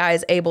how this guy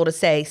is able to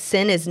say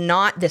sin is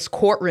not this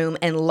courtroom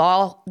and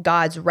law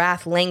God's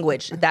wrath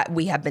language that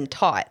we have been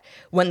taught.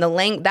 When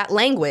that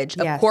language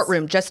of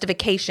courtroom,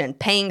 justification,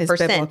 paying for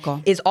biblical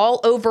sin is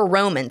all over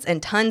Romans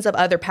and tons of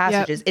other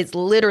passages. It's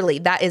literally,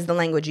 that is the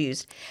language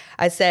used.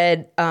 I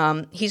said,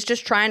 he's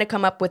just trying to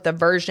come up with a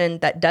version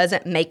that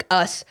doesn't make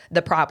us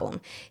the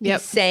problem.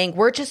 He's saying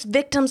we're just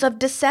victims of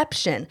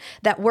deception,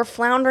 that we're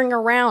floundering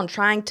around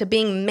trying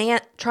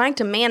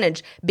to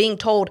manage being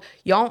told,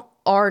 y'all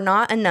are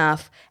not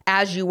enough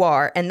as you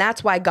are, and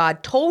that's why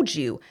God told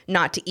you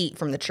not to eat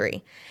from the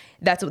tree.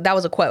 That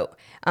was a quote.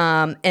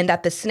 And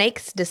that the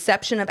snake's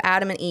deception of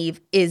Adam and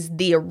Eve is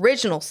the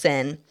original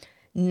sin,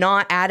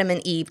 not Adam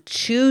and Eve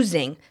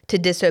choosing to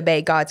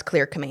disobey God's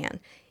clear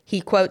command.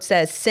 He, quote,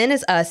 says, sin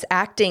is us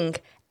acting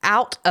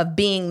out of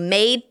being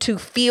made to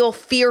feel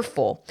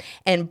fearful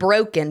and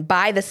broken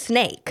by the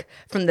snake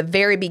from the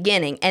very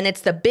beginning. And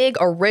it's the big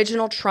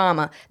original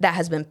trauma that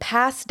has been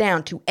passed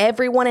down to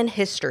everyone in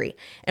history.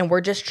 And we're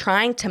just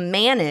trying to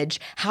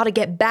manage how to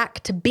get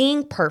back to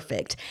being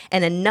perfect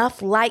and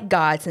enough like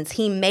God, since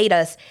he made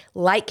us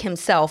like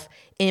himself,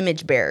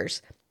 image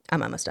bearers.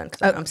 I'm almost done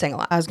because I'm saying a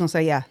lot. I was going to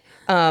say, yeah.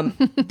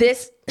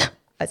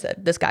 I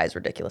said, this guy is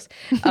ridiculous.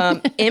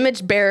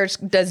 Image bearers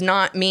does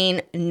not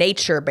mean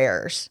nature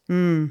bearers.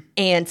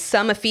 And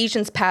some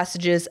Ephesians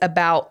passages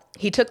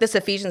he took this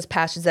Ephesians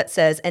passage that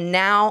says, and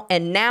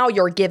now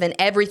you're given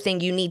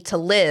everything you need to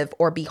live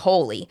or be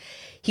holy.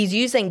 He's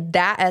using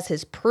that as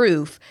his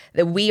proof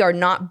that we are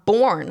not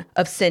born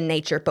of sin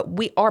nature, but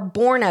we are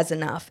born as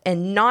enough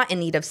and not in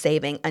need of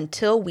saving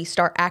until we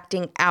start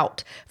acting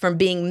out from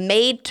being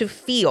made to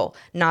feel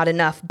not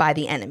enough by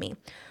the enemy.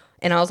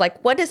 And I was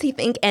like, what does he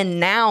think "and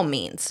now"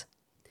 means?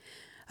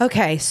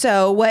 Okay,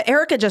 so what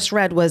Erica just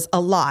read was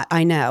a lot,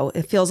 I know.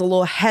 It feels a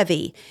little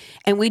heavy,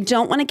 and we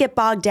don't want to get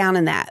bogged down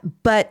in that.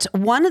 But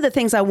one of the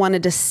things I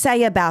wanted to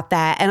say about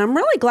that, and I'm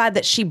really glad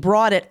that she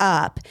brought it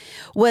up,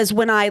 was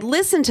when I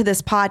listened to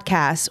this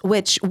podcast,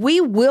 which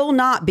we will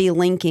not be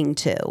linking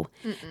to,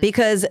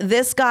 because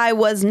this guy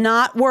was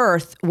not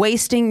worth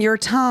wasting your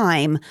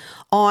time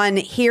on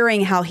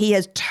hearing how he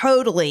has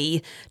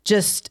totally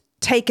just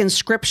taken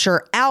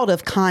scripture out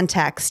of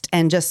context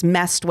and just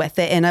messed with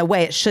it in a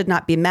way it should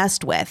not be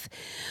messed with.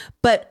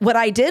 But what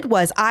I did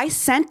was I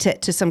sent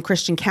it to some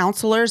Christian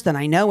counselors that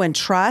I know and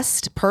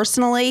trust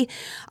personally.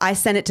 I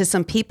sent it to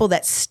some people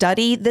that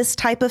study this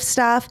type of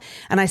stuff.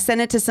 And I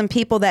sent it to some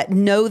people that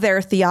know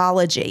their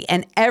theology.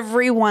 And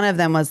every one of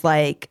them was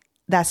like,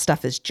 that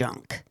stuff is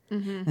junk.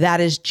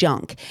 That is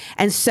junk.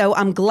 And so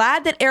I'm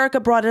glad that Erica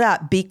brought it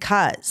up,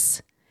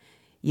 because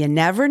you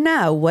never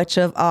know which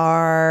of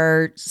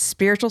our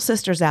spiritual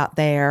sisters out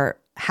there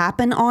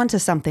happen onto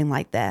something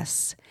like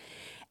this.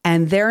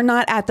 And they're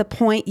not at the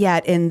point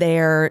yet in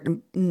their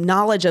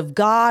knowledge of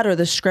God or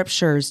the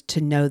scriptures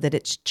to know that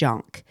it's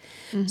junk.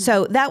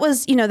 So that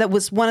was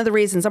one of the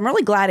reasons. I'm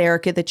really glad,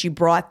 Erica, that you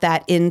brought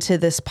that into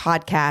this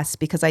podcast,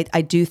 because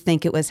I do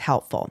think it was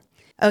helpful.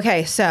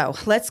 Okay, so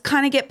let's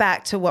kind of get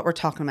back to what we're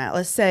talking about.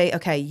 Let's say,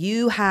 okay,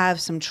 you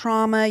have some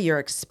trauma, you're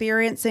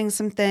experiencing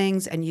some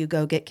things, and you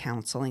go get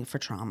counseling for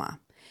trauma.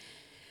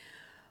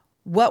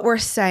 What we're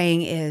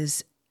saying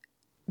is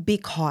be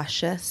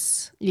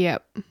cautious.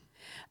 Yep.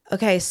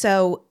 Okay,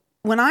 so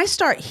when I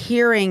start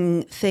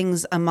hearing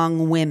things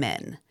among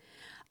women,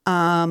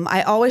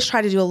 I always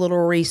try to do a little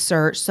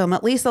research, so I'm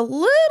at least a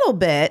little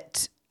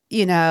bit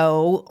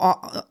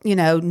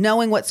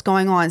knowing what's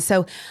going on.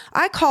 So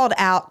I called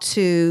out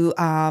to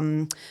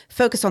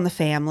Focus on the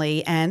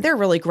Family, and they're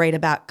really great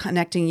about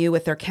connecting you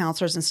with their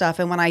counselors and stuff.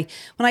 And when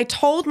I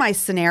told my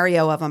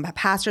scenario of I'm a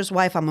pastor's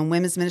wife, I'm a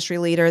women's ministry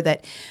leader,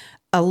 that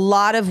a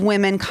lot of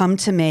women come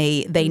to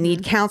me, they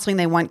need counseling,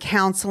 they want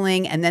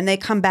counseling, and then they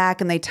come back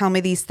and they tell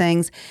me these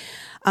things.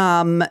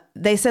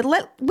 They said,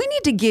 we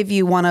need to give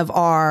you one of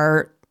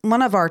our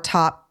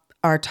top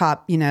our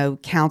top,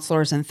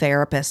 counselors and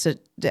therapists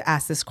to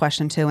ask this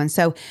question too. And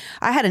so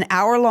I had an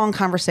hour-long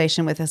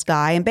conversation with this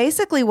guy. And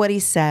basically what he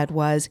said,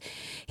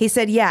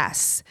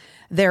 yes,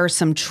 there's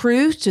some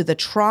truth to the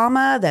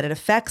trauma that it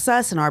affects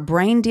us and our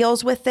brain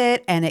deals with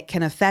it and it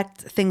can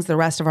affect things the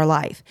rest of our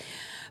life.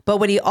 But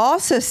what he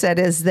also said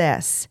is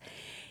this.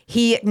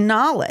 He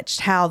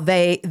acknowledged how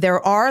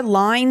there are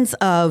lines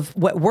of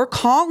what we're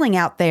calling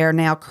out there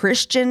now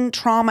Christian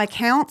trauma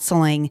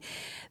counseling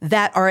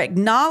that are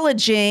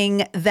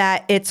acknowledging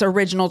that it's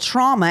original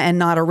trauma and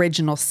not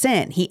original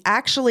sin. He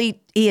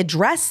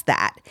addressed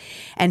that.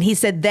 And he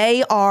said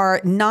they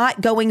are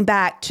not going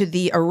back to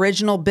the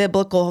original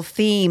biblical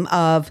theme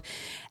of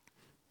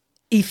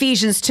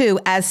Ephesians 2,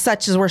 as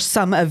such as were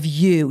some of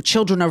you,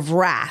 children of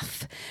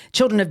wrath,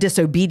 children of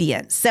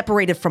disobedience,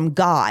 separated from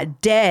God,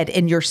 dead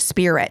in your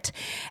spirit,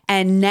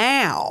 and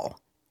now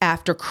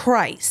after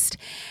Christ.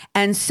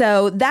 And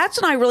so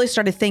that's when I really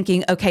started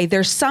thinking, okay,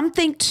 there's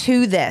something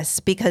to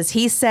this, because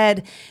he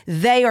said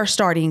they are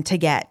starting to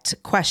get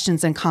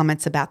questions and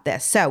comments about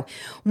this. So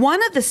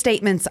one of the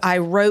statements I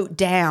wrote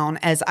down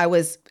as I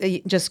was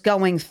just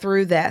going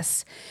through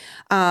this,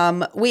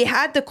 we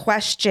had the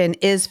question,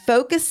 is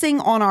focusing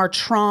on our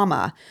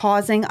trauma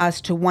causing us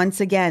to once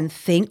again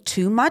think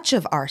too much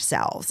of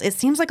ourselves? It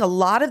seems like a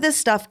lot of this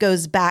stuff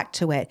goes back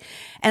to it.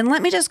 And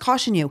let me just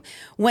caution you,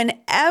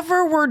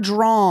 whenever we're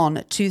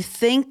drawn to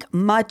think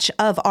much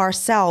of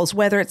ourselves,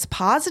 whether it's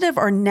positive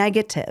or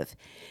negative,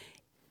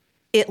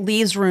 it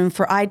leaves room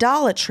for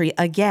idolatry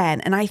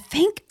again. And I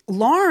think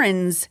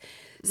Lauren's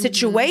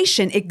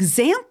situation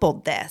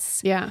exampled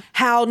this. Yeah.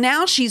 How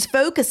now she's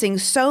focusing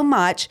so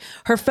much.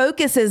 Her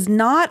focus is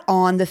not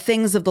on the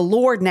things of the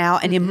Lord now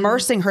and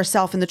immersing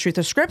herself in the truth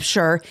of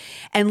Scripture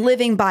and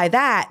living by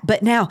that.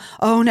 But now,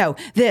 oh no,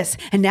 this,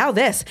 and now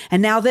this,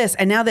 and now this,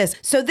 and now this.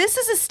 So this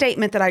is a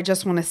statement that I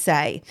just want to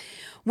say.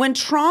 When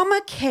trauma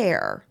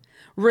care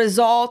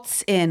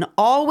results in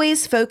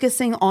always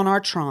focusing on our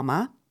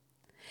trauma,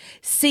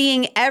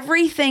 seeing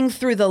everything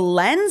through the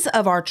lens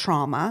of our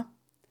trauma,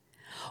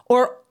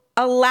 or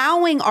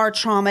allowing our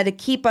trauma to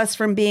keep us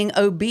from being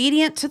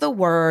obedient to the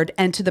word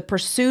and to the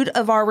pursuit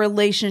of our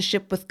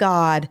relationship with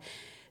God,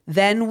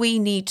 then we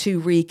need to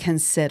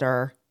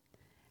reconsider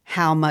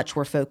how much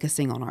we're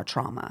focusing on our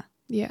trauma.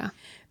 Yeah.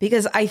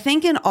 Because I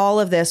think in all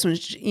of this,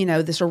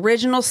 this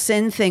original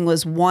sin thing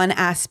was one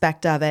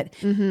aspect of it,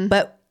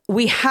 but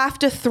we have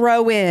to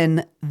throw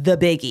in the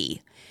biggie.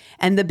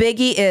 And the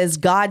biggie is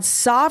God's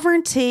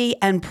sovereignty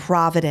and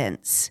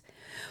providence.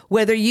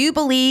 Whether you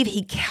believe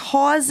he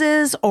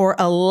causes or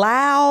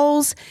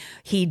allows,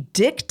 he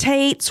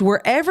dictates,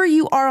 wherever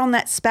you are on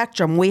that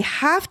spectrum, we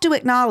have to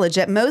acknowledge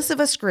that most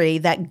of us agree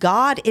that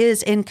God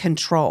is in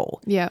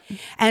control. Yeah.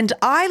 And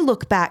I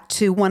look back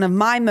to one of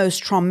my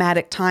most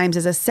traumatic times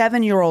as a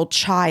 7-year-old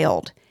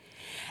child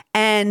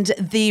and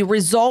the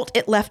result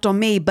it left on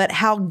me, but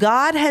how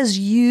God has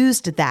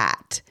used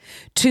that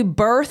to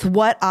birth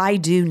what I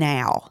do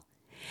now.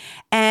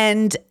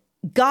 And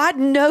God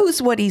knows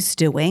what he's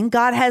doing.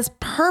 God has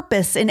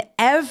purpose in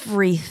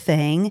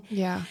everything.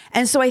 Yeah.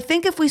 And so I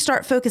think if we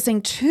start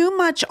focusing too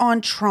much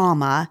on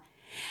trauma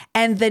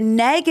and the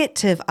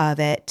negative of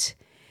it,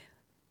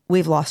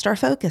 we've lost our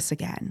focus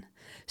again.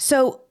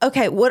 So,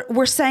 okay,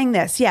 we're saying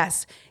this.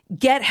 Yes,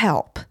 get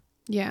help.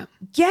 Yeah.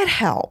 Get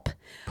help.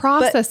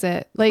 Process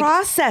it.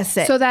 Process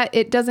it. So that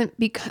it doesn't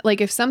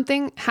if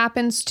something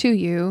happens to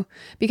you,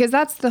 because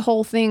that's the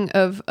whole thing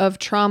of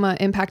trauma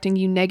impacting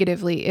you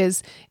negatively,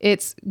 is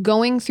it's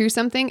going through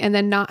something and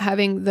then not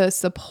having the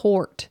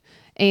support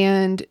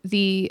and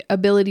the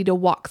ability to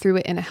walk through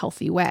it in a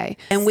healthy way.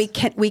 And we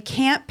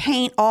can't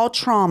paint all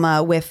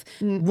trauma with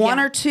one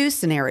or two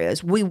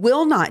scenarios. We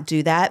will not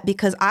do that,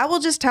 because I will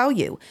just tell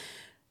you,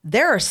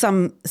 there are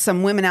some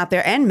women out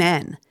there and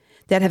men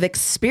that have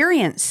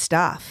experienced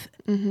stuff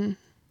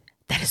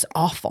that is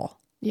awful.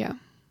 Yeah.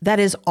 That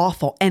is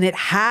awful. And it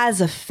has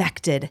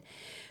affected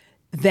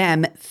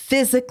them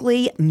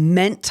physically,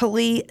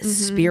 mentally,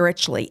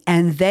 spiritually,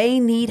 and they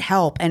need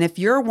help. And if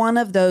you're one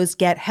of those,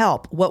 get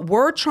help. What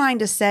we're trying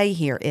to say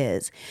here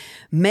is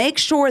make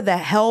sure the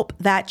help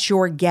that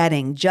you're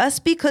getting,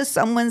 just because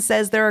someone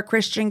says they're a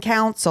Christian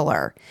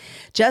counselor,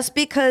 just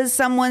because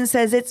someone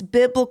says it's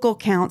biblical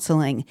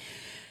counseling,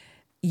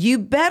 you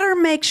better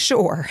make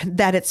sure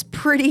that it's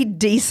pretty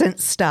decent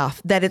stuff,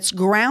 that it's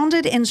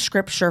grounded in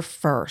Scripture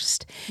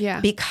first.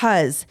 Yeah.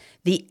 Because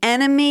the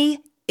enemy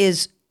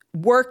is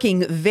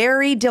working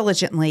very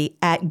diligently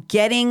at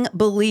getting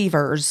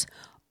believers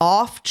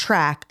off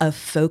track of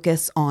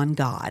focus on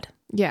God.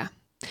 Yeah.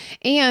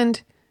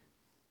 And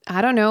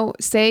I don't know,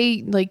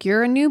 say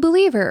you're a new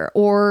believer,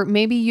 or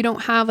maybe you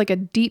don't have a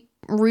deep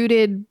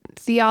rooted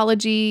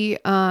theology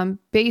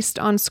based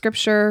on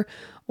Scripture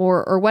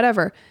or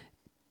whatever.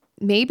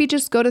 Maybe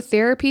just go to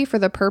therapy for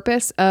the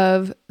purpose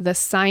of the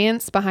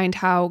science behind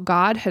how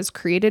God has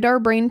created our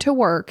brain to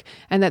work,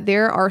 and that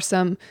there are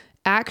some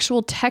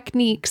actual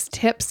techniques,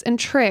 tips, and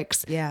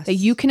tricks that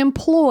you can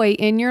employ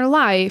in your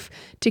life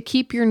to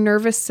keep your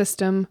nervous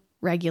system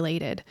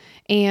regulated,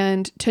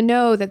 and to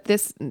know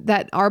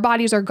that our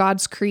bodies are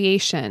God's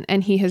creation,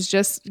 and he has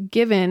just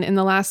given in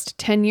the last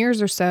 10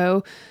 years or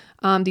so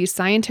these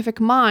scientific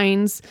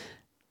minds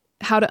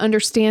how to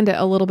understand it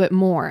a little bit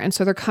more. And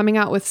so they're coming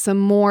out with some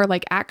more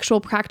like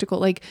actual practical,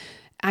 like,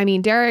 I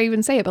mean, dare I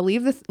even say it, but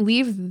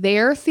leave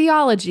their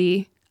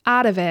theology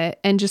out of it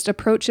and just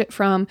approach it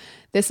from,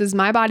 this is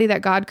my body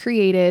that God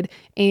created,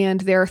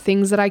 and there are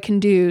things that I can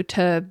do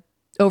to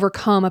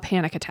overcome a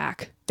panic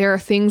attack. There are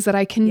things that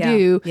I can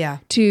do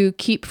to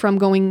keep from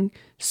going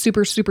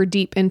super, super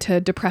deep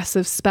into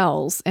depressive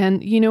spells.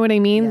 And you know what I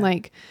mean? Yeah.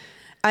 Like,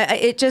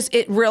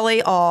 it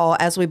really all,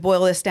 as we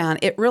boil this down,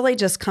 it really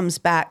just comes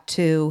back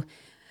to,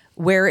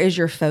 where is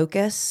your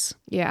focus?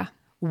 yeah.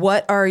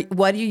 What are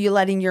you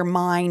letting your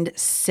mind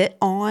sit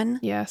on?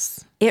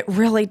 Yes. It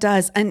really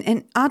does.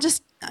 And I'll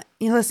just,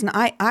 listen,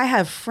 I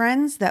have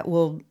friends that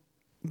will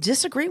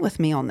disagree with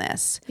me on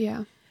this.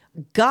 Yeah.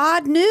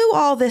 God knew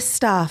all this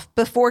stuff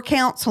before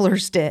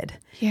counselors did.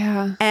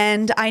 Yeah.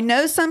 And I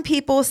know some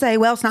people say,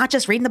 well, it's not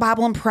just reading the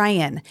Bible and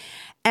praying.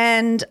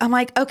 And I'm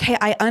like, okay,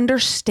 I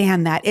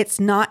understand that. It's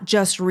not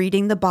just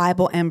reading the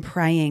Bible and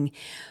praying,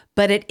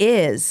 but it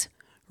is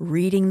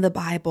reading the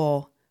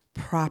Bible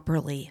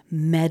properly,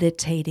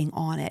 meditating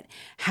on it,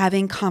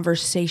 having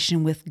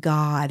conversation with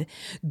God,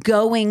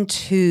 going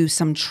to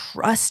some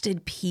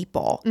trusted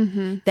people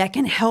that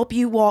can help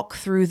you walk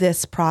through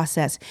this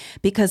process.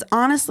 Because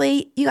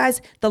honestly, you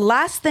guys, the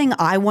last thing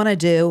I want to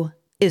do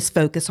is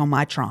focus on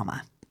my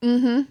trauma.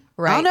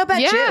 Right. I don't know about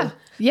Yeah. you.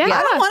 Yeah.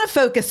 I don't want to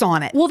focus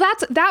on it. Well,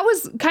 that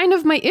was kind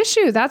of my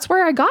issue. That's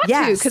where I got to,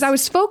 Yes. because I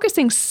was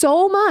focusing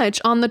so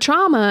much on the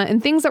trauma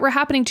and things that were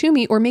happening to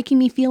me or making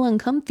me feel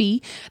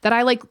uncomfy that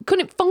I like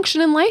couldn't function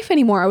in life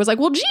anymore. I was like,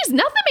 well, geez,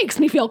 nothing makes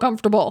me feel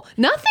comfortable.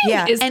 Nothing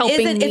is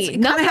helping me.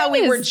 It's kind of how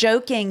we were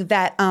joking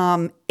that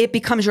it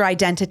becomes your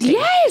identity.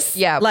 Yes.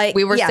 Yeah. Like,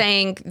 we were yeah.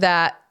 saying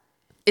that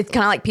it's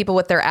kind of like people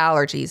with their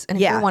allergies. And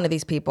if Yeah. you're one of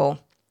these people,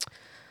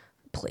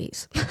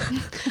 please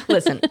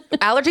listen,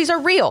 allergies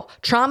are real.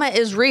 Trauma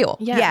is real.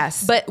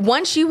 Yes. But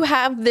once you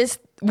have this,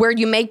 where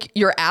you make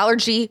your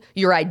allergy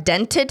your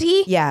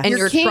identity, Yes. and Your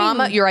your king.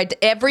 trauma,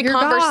 every Your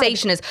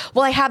conversation is,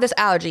 well, I have this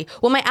allergy.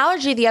 Well, my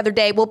allergy the other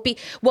day will be,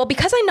 well,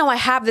 because I know I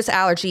have this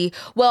allergy,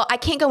 well, I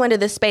can't go into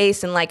this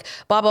space and like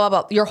blah, blah,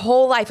 blah. Your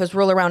whole life is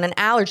ruled around an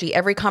allergy.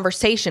 Every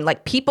conversation,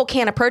 like people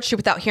can't approach you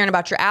without hearing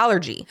about your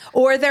allergy.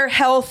 Or their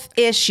health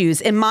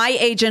issues. In my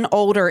age and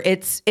older,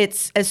 it's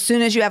as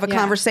soon as you have a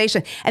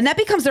conversation, and that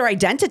becomes their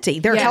identity,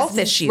 their health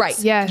issues. Right.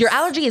 Yes. Your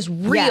allergy is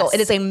real. Yes. It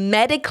is a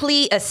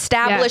medically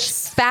established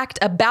Yes. fact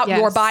about Yes.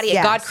 your body, and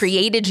Yes. God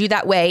created you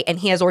that way, and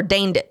he has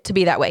ordained it to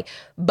be that way.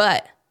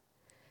 But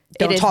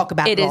Don't talk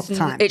about it all the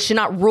time. It should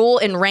not rule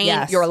and reign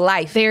Yes. your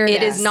life. There it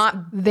it is. is not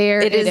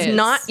There it it is is.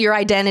 not your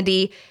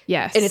identity.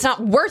 Yes. And it's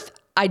not worth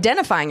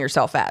identifying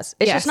yourself as.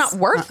 It's just Yes. not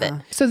worth it.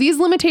 So these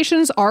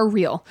limitations are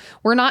real.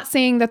 We're not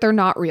saying that they're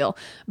not real,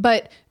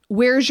 but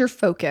where's your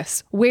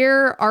focus?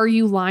 Where are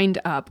you lined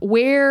up?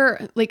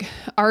 Where, like,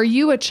 are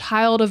you a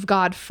child of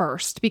God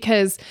first?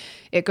 Because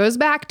it goes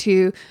back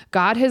to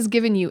God has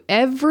given you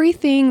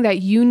everything that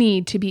you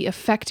need to be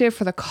effective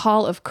for the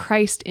call of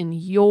Christ in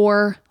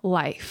your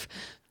life.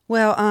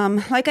 Well,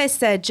 like I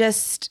said,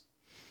 just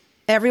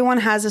everyone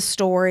has a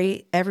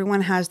story.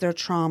 Everyone has their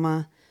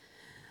trauma.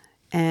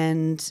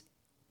 And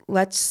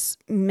let's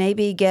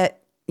maybe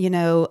get,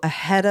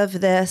 ahead of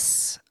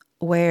this,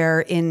 where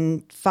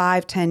in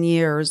 5-10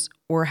 years,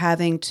 we're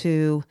having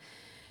to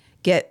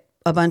get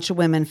a bunch of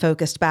women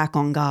focused back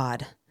on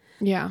God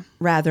Yeah.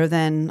 rather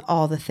than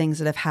all the things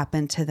that have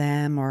happened to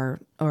them,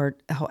 or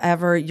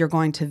however you're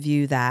going to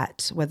view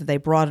that, whether they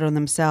brought it on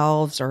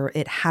themselves or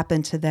it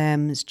happened to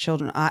them as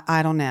children.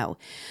 I don't know.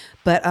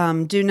 But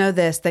do know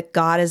this, that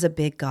God is a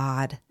big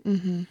God,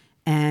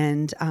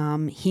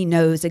 and he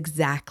knows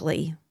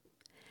exactly.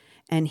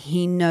 And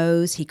he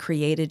knows he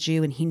created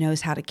you, and he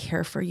knows how to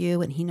care for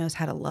you, and he knows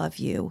how to love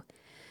you.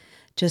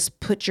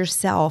 Just put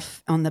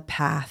yourself on the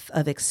path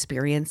of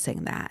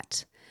experiencing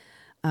that,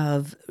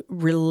 of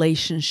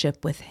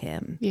relationship with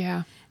him.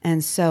 Yeah.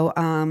 And so,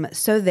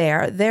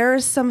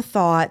 there's some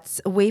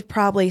thoughts. We've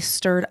probably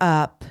stirred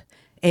up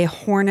a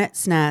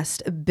hornet's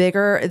nest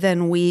bigger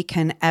than we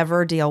can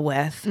ever deal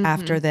with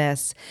after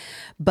this.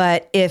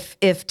 But if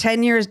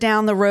 10 years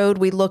down the road,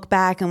 we look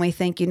back and we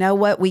think, you know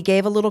what, we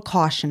gave a little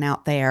caution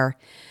out there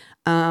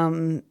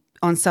on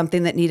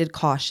something that needed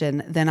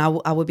caution, then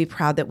I would be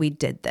proud that we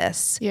did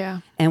this. Yeah.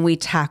 And we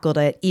tackled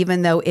it,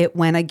 even though it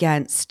went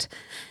against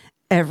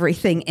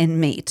everything in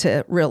me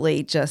to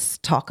really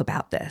just talk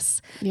about this.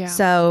 Yeah.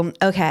 So,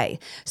 okay.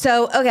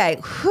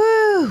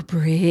 Whew,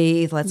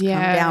 breathe. Let's come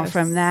down Yes.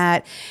 from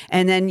that.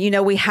 And then,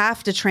 we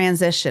have to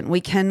transition. We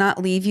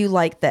cannot leave you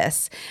like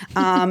this.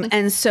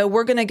 And so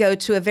we're going to go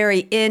to a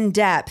very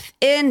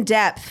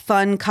in-depth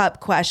fun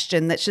cup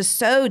question that's just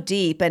so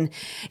deep. And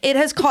it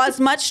has caused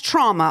much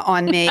trauma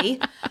on me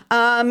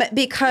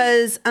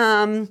because,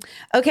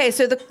 okay,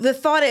 so the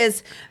thought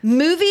is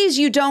movies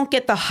you don't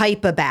get the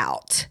hype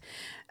about.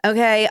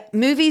 Okay,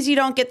 movies you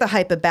don't get the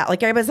hype about.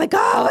 Like everybody's like,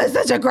 "Oh, it's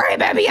such a great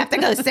movie. You have to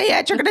go see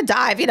it. You're gonna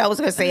die if you don't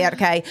go see it."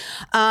 Okay,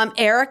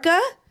 Erica,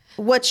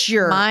 what's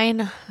your?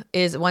 Mine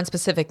is one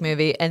specific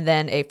movie and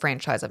then a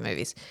franchise of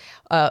movies.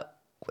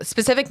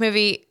 Specific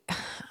movie.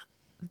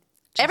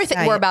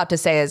 Everything we're about to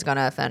say is going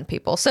to offend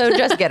people, so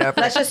just get over it.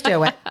 Let's just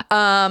do it.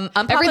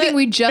 Everything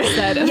we just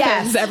said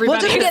offends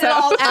everybody. We'll just get it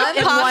all out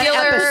in one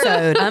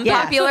episode.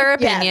 Unpopular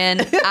Yes. opinion.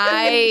 Yes.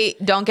 I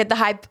don't get the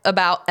hype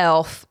about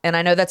Elf, and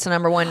I know that's the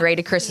 #1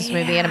 rated Christmas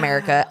movie in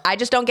America. I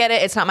just don't get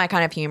it. It's not my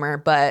kind of humor,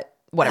 but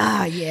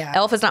whatever. Yeah.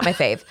 Elf is not my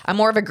fave. I'm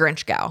more of a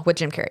Grinch gal with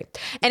Jim Carrey.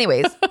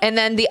 Anyways, and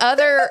then the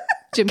other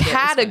Jim Carrey's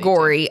funny,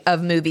 category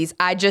of movies,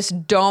 I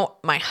just don't.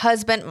 My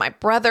husband, my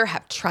brother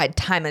have tried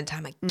time and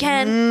time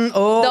again.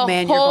 Oh,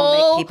 man, you're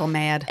gonna make people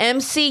mad.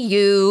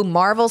 MCU,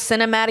 Marvel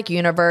Cinematic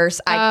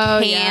Universe. I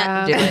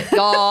can't do it,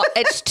 y'all.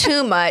 It's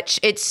too much.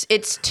 It's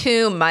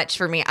too much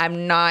for me.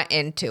 I'm not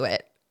into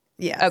it.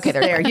 Yeah. Okay,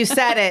 there. You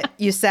said it.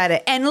 You said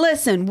it. And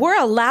listen, we're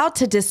allowed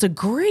to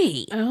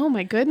disagree. Oh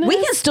my goodness. We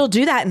can still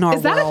do that in our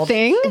Is that a world.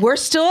 thing? We're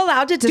still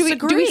allowed to do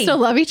disagree. we still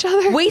love each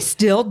other? We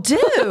still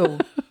do.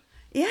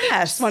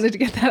 Yes. Wanted to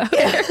get that out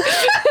there.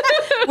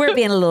 We're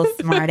being a little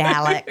smart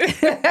aleck.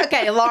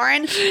 Okay,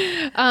 Lauren.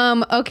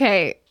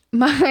 Okay.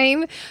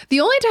 Mine,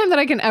 the only time that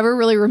I can ever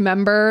really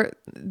remember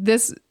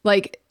this,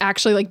 like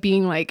actually like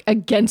being like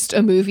against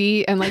a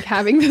movie and like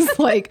having this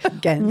like,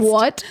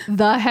 what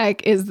the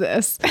heck is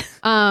this?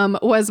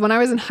 Was when I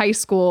was in high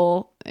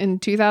school in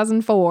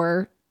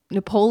 2004,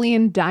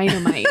 Napoleon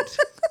Dynamite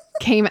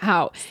came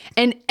out,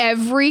 and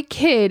every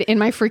kid in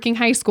my freaking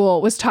high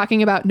school was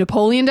talking about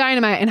Napoleon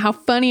Dynamite and how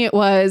funny it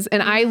was.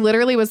 And I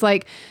literally was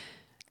like,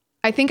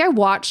 I think I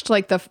watched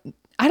like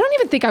I don't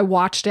even think I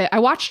watched it. I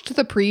watched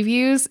the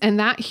previews, and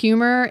that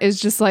humor is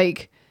just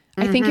like,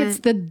 I think it's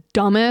the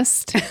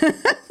dumbest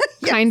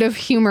kind of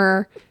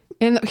humor.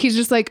 And he's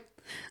just like,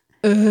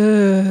 why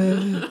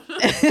do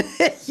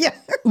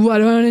I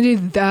want to do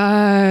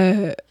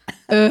that?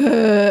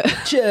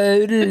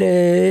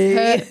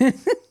 Totally.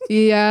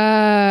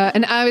 Yeah.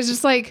 And I was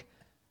just like,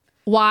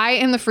 why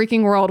in the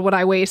freaking world would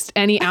I waste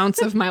any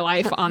ounce of my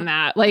life on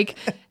that? Like,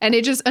 and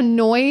it just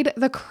annoyed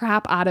the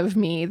crap out of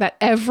me that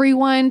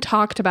everyone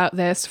talked about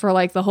this for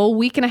like the whole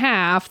week and a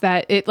half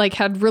that it like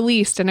had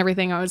released and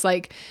everything. I was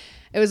like,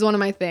 it was one of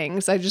my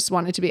things. I just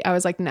wanted to be, I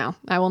was like, no,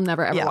 I will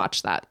never ever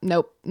watch that.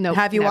 Nope.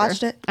 Have you never.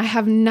 watched it? I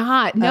have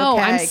not. No,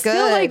 Okay, I'm still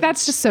good. like,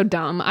 that's just so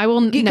dumb. I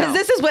will, Because no.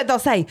 this is what they'll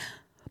say.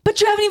 But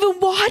you haven't even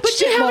watched But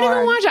you it, haven't even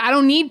Lauren. watched it. I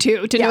don't need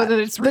to know that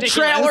it's ridiculous. The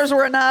trailers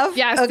were enough?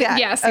 Yes. Okay.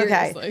 Yeah,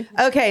 seriously.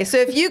 Okay. So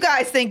if you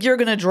guys think you're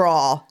going to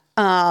draw,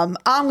 I'm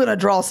going to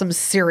draw some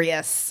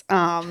serious.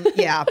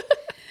 Yeah.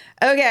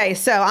 Okay.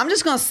 So I'm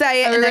just going to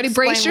say it. Everybody and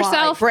explain brace why.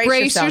 yourself.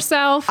 Brace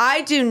yourself.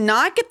 I do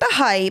not get the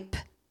hype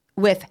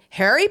with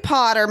Harry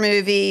Potter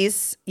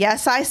movies.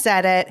 Yes, I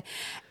said it.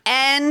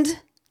 And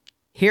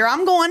here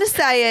I'm going to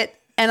say it.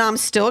 And I'm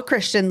still a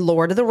Christian,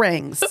 Lord of the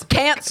Rings.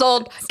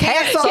 Canceled.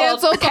 Cancel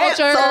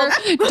culture.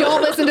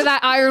 Don't listen to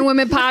that Iron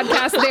Women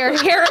podcast. They're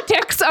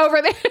heretics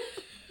over there.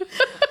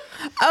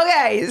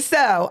 Okay,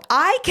 so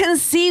I can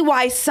see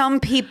why some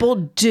people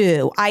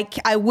do.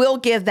 I will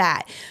give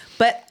that.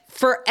 But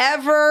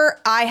forever,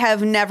 I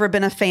have never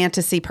been a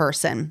fantasy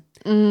person.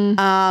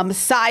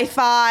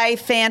 Sci-fi,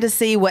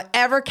 fantasy,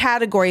 whatever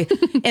category.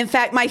 In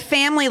fact, my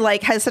family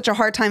like has such a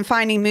hard time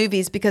finding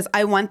movies because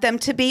I want them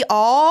to be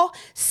all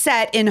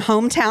set in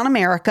hometown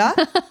America.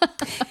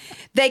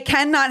 They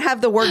cannot have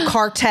the word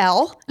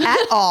cartel at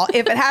all.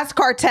 If it has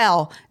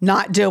cartel,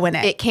 not doing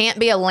it. It can't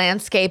be a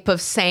landscape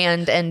of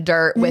sand and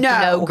dirt with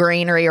No. no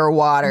greenery or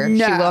water.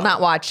 No. She will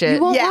not watch it.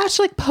 You won't Yeah. watch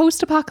like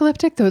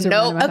post-apocalyptic? Those are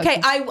Nope. one of my Okay,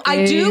 husband's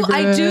I do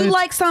favorites.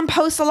 like some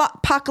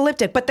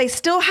post-apocalyptic, but they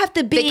still have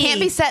to be. They can't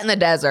be set in the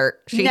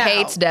desert. She No.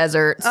 hates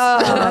deserts.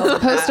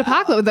 That's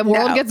post-apocalyptic. The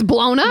world No. gets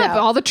blown up. No.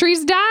 All the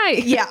trees die.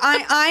 Yeah,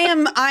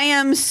 I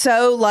am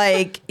so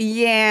like,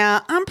 yeah,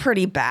 I'm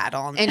pretty bad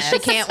on And this. she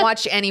can't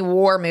watch any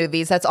war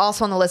movies. That's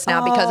also on the list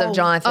now because of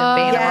Jonathan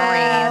being a Marine.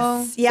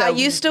 Yes. Yeah, I So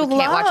used to we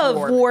can't watch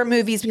love war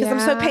movies because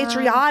I'm so Yeah.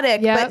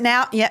 patriotic. Yep. But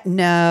now,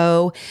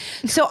 no.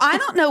 So I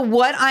don't know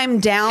what I'm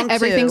down to.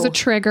 Everything's a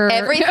trigger.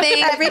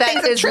 Everything Everything's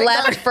that a is trigger.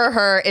 left for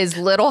her is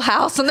Little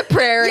House on the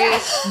Prairie,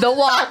 Yes. The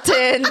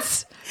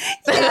Waltons.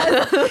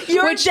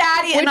 Your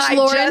daddy and which I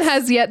Lauren just,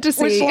 has yet to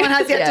see. Which Lauren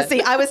has yet Yes. to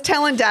see. I was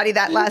telling Daddy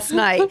that last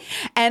night,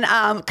 and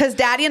because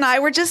Daddy and I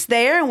were just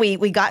there, and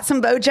we got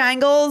some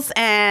Bojangles,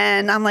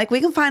 and I'm like,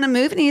 we can find a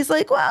movie, and he's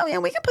like, well, yeah,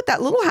 we can put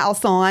that Little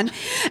House on,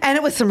 and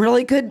it was some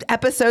really good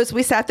episodes.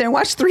 We sat there and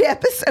watched 3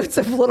 episodes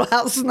of Little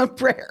House on the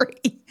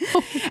Prairie,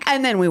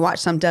 and then we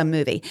watched some dumb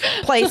movie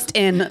placed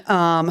in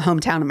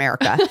hometown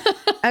America.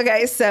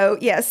 Okay, so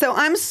yeah, so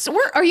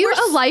Are you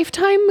a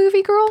Lifetime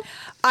movie girl?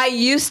 I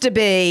used to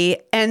be,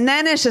 and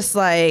then it's just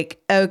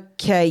like,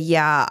 okay,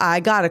 yeah,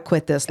 I got to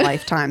quit this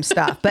Lifetime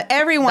stuff. But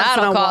every once in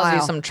That'll a cause while,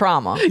 you some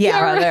trauma.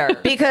 yeah, right there.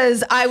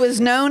 Because I was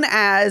known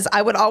as,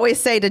 I would always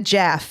say to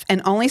Jeff,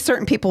 and only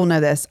certain people know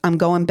this, I'm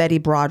going Betty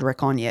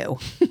Broderick on you.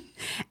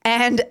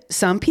 And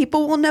some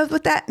people will know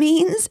what that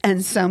means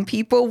and some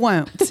people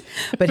won't.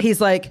 But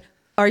he's like,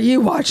 are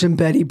you watching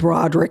Betty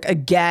Broderick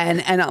again?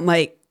 And I'm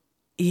like,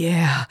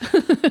 yeah,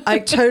 I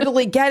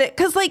totally get it.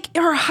 Because like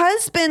her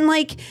husband,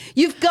 like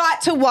you've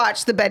got to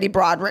watch the Betty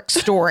Broderick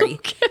story.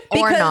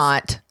 Or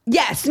not.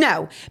 Yes,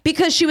 no,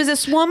 because she was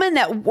this woman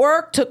that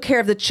worked, took care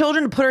of the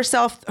children, put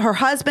her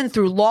husband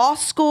through law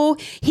school.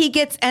 He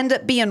end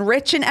up being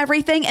rich and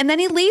everything. And then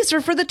he leaves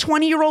her for the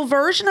 20-year-old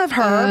version of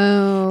her.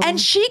 Oh. And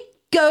she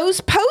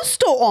goes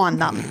postal on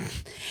them.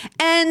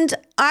 And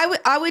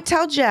I would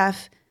tell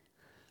Jeff,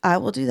 I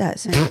will do that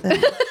same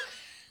thing.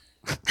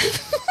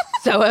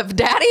 So if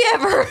daddy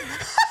ever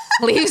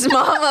leaves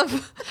mama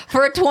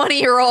for a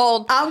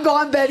 20-year-old, I'm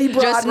going Betty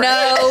Broderick. Just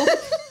know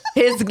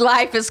his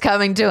life is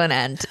coming to an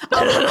end.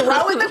 I'm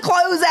throwing the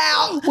clothes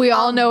out. We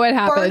all know what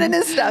happened. Burning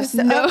his stuff.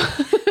 So, no.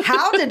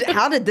 How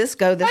did this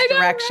go this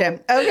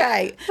direction?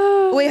 Right?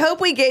 Okay. We hope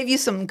we gave you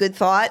some good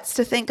thoughts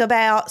to think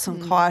about,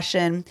 some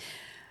caution.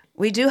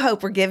 We do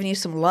hope we're giving you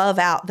some love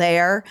out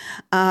there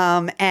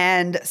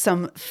and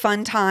some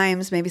fun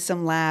times, maybe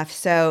some laughs.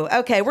 So,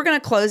 okay, we're going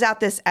to close out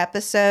this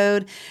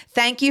episode.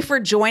 Thank you for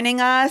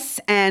joining us.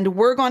 And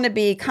we're going to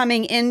be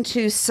coming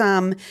into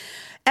some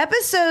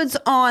episodes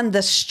on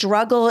the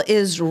struggle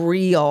is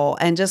real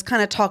and just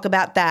kind of talk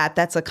about that.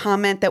 That's a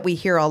comment that we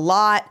hear a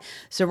lot.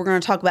 So we're going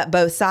to talk about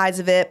both sides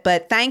of it.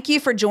 But thank you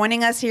for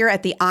joining us here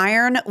at the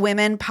Iron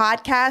Women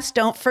Podcast.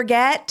 Don't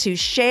forget to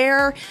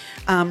share,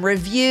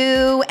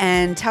 review,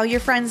 and tell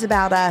your friends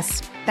about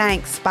us.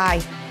 Thanks.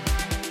 Bye.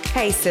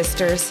 Hey,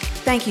 sisters.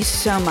 Thank you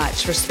so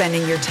much for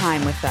spending your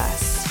time with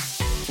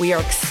us. We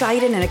are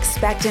excited and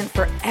expectant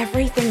for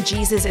everything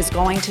Jesus is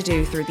going to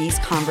do through these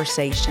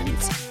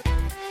conversations.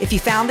 If you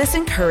found this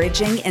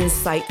encouraging,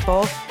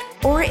 insightful,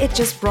 or it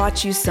just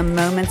brought you some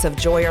moments of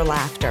joy or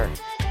laughter,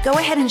 go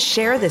ahead and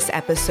share this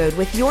episode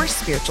with your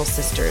spiritual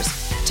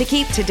sisters to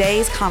keep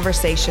today's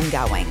conversation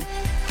going.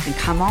 And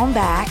come on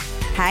back,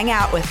 hang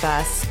out with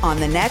us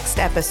on the next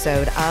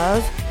episode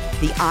of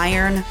The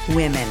Iron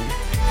Women.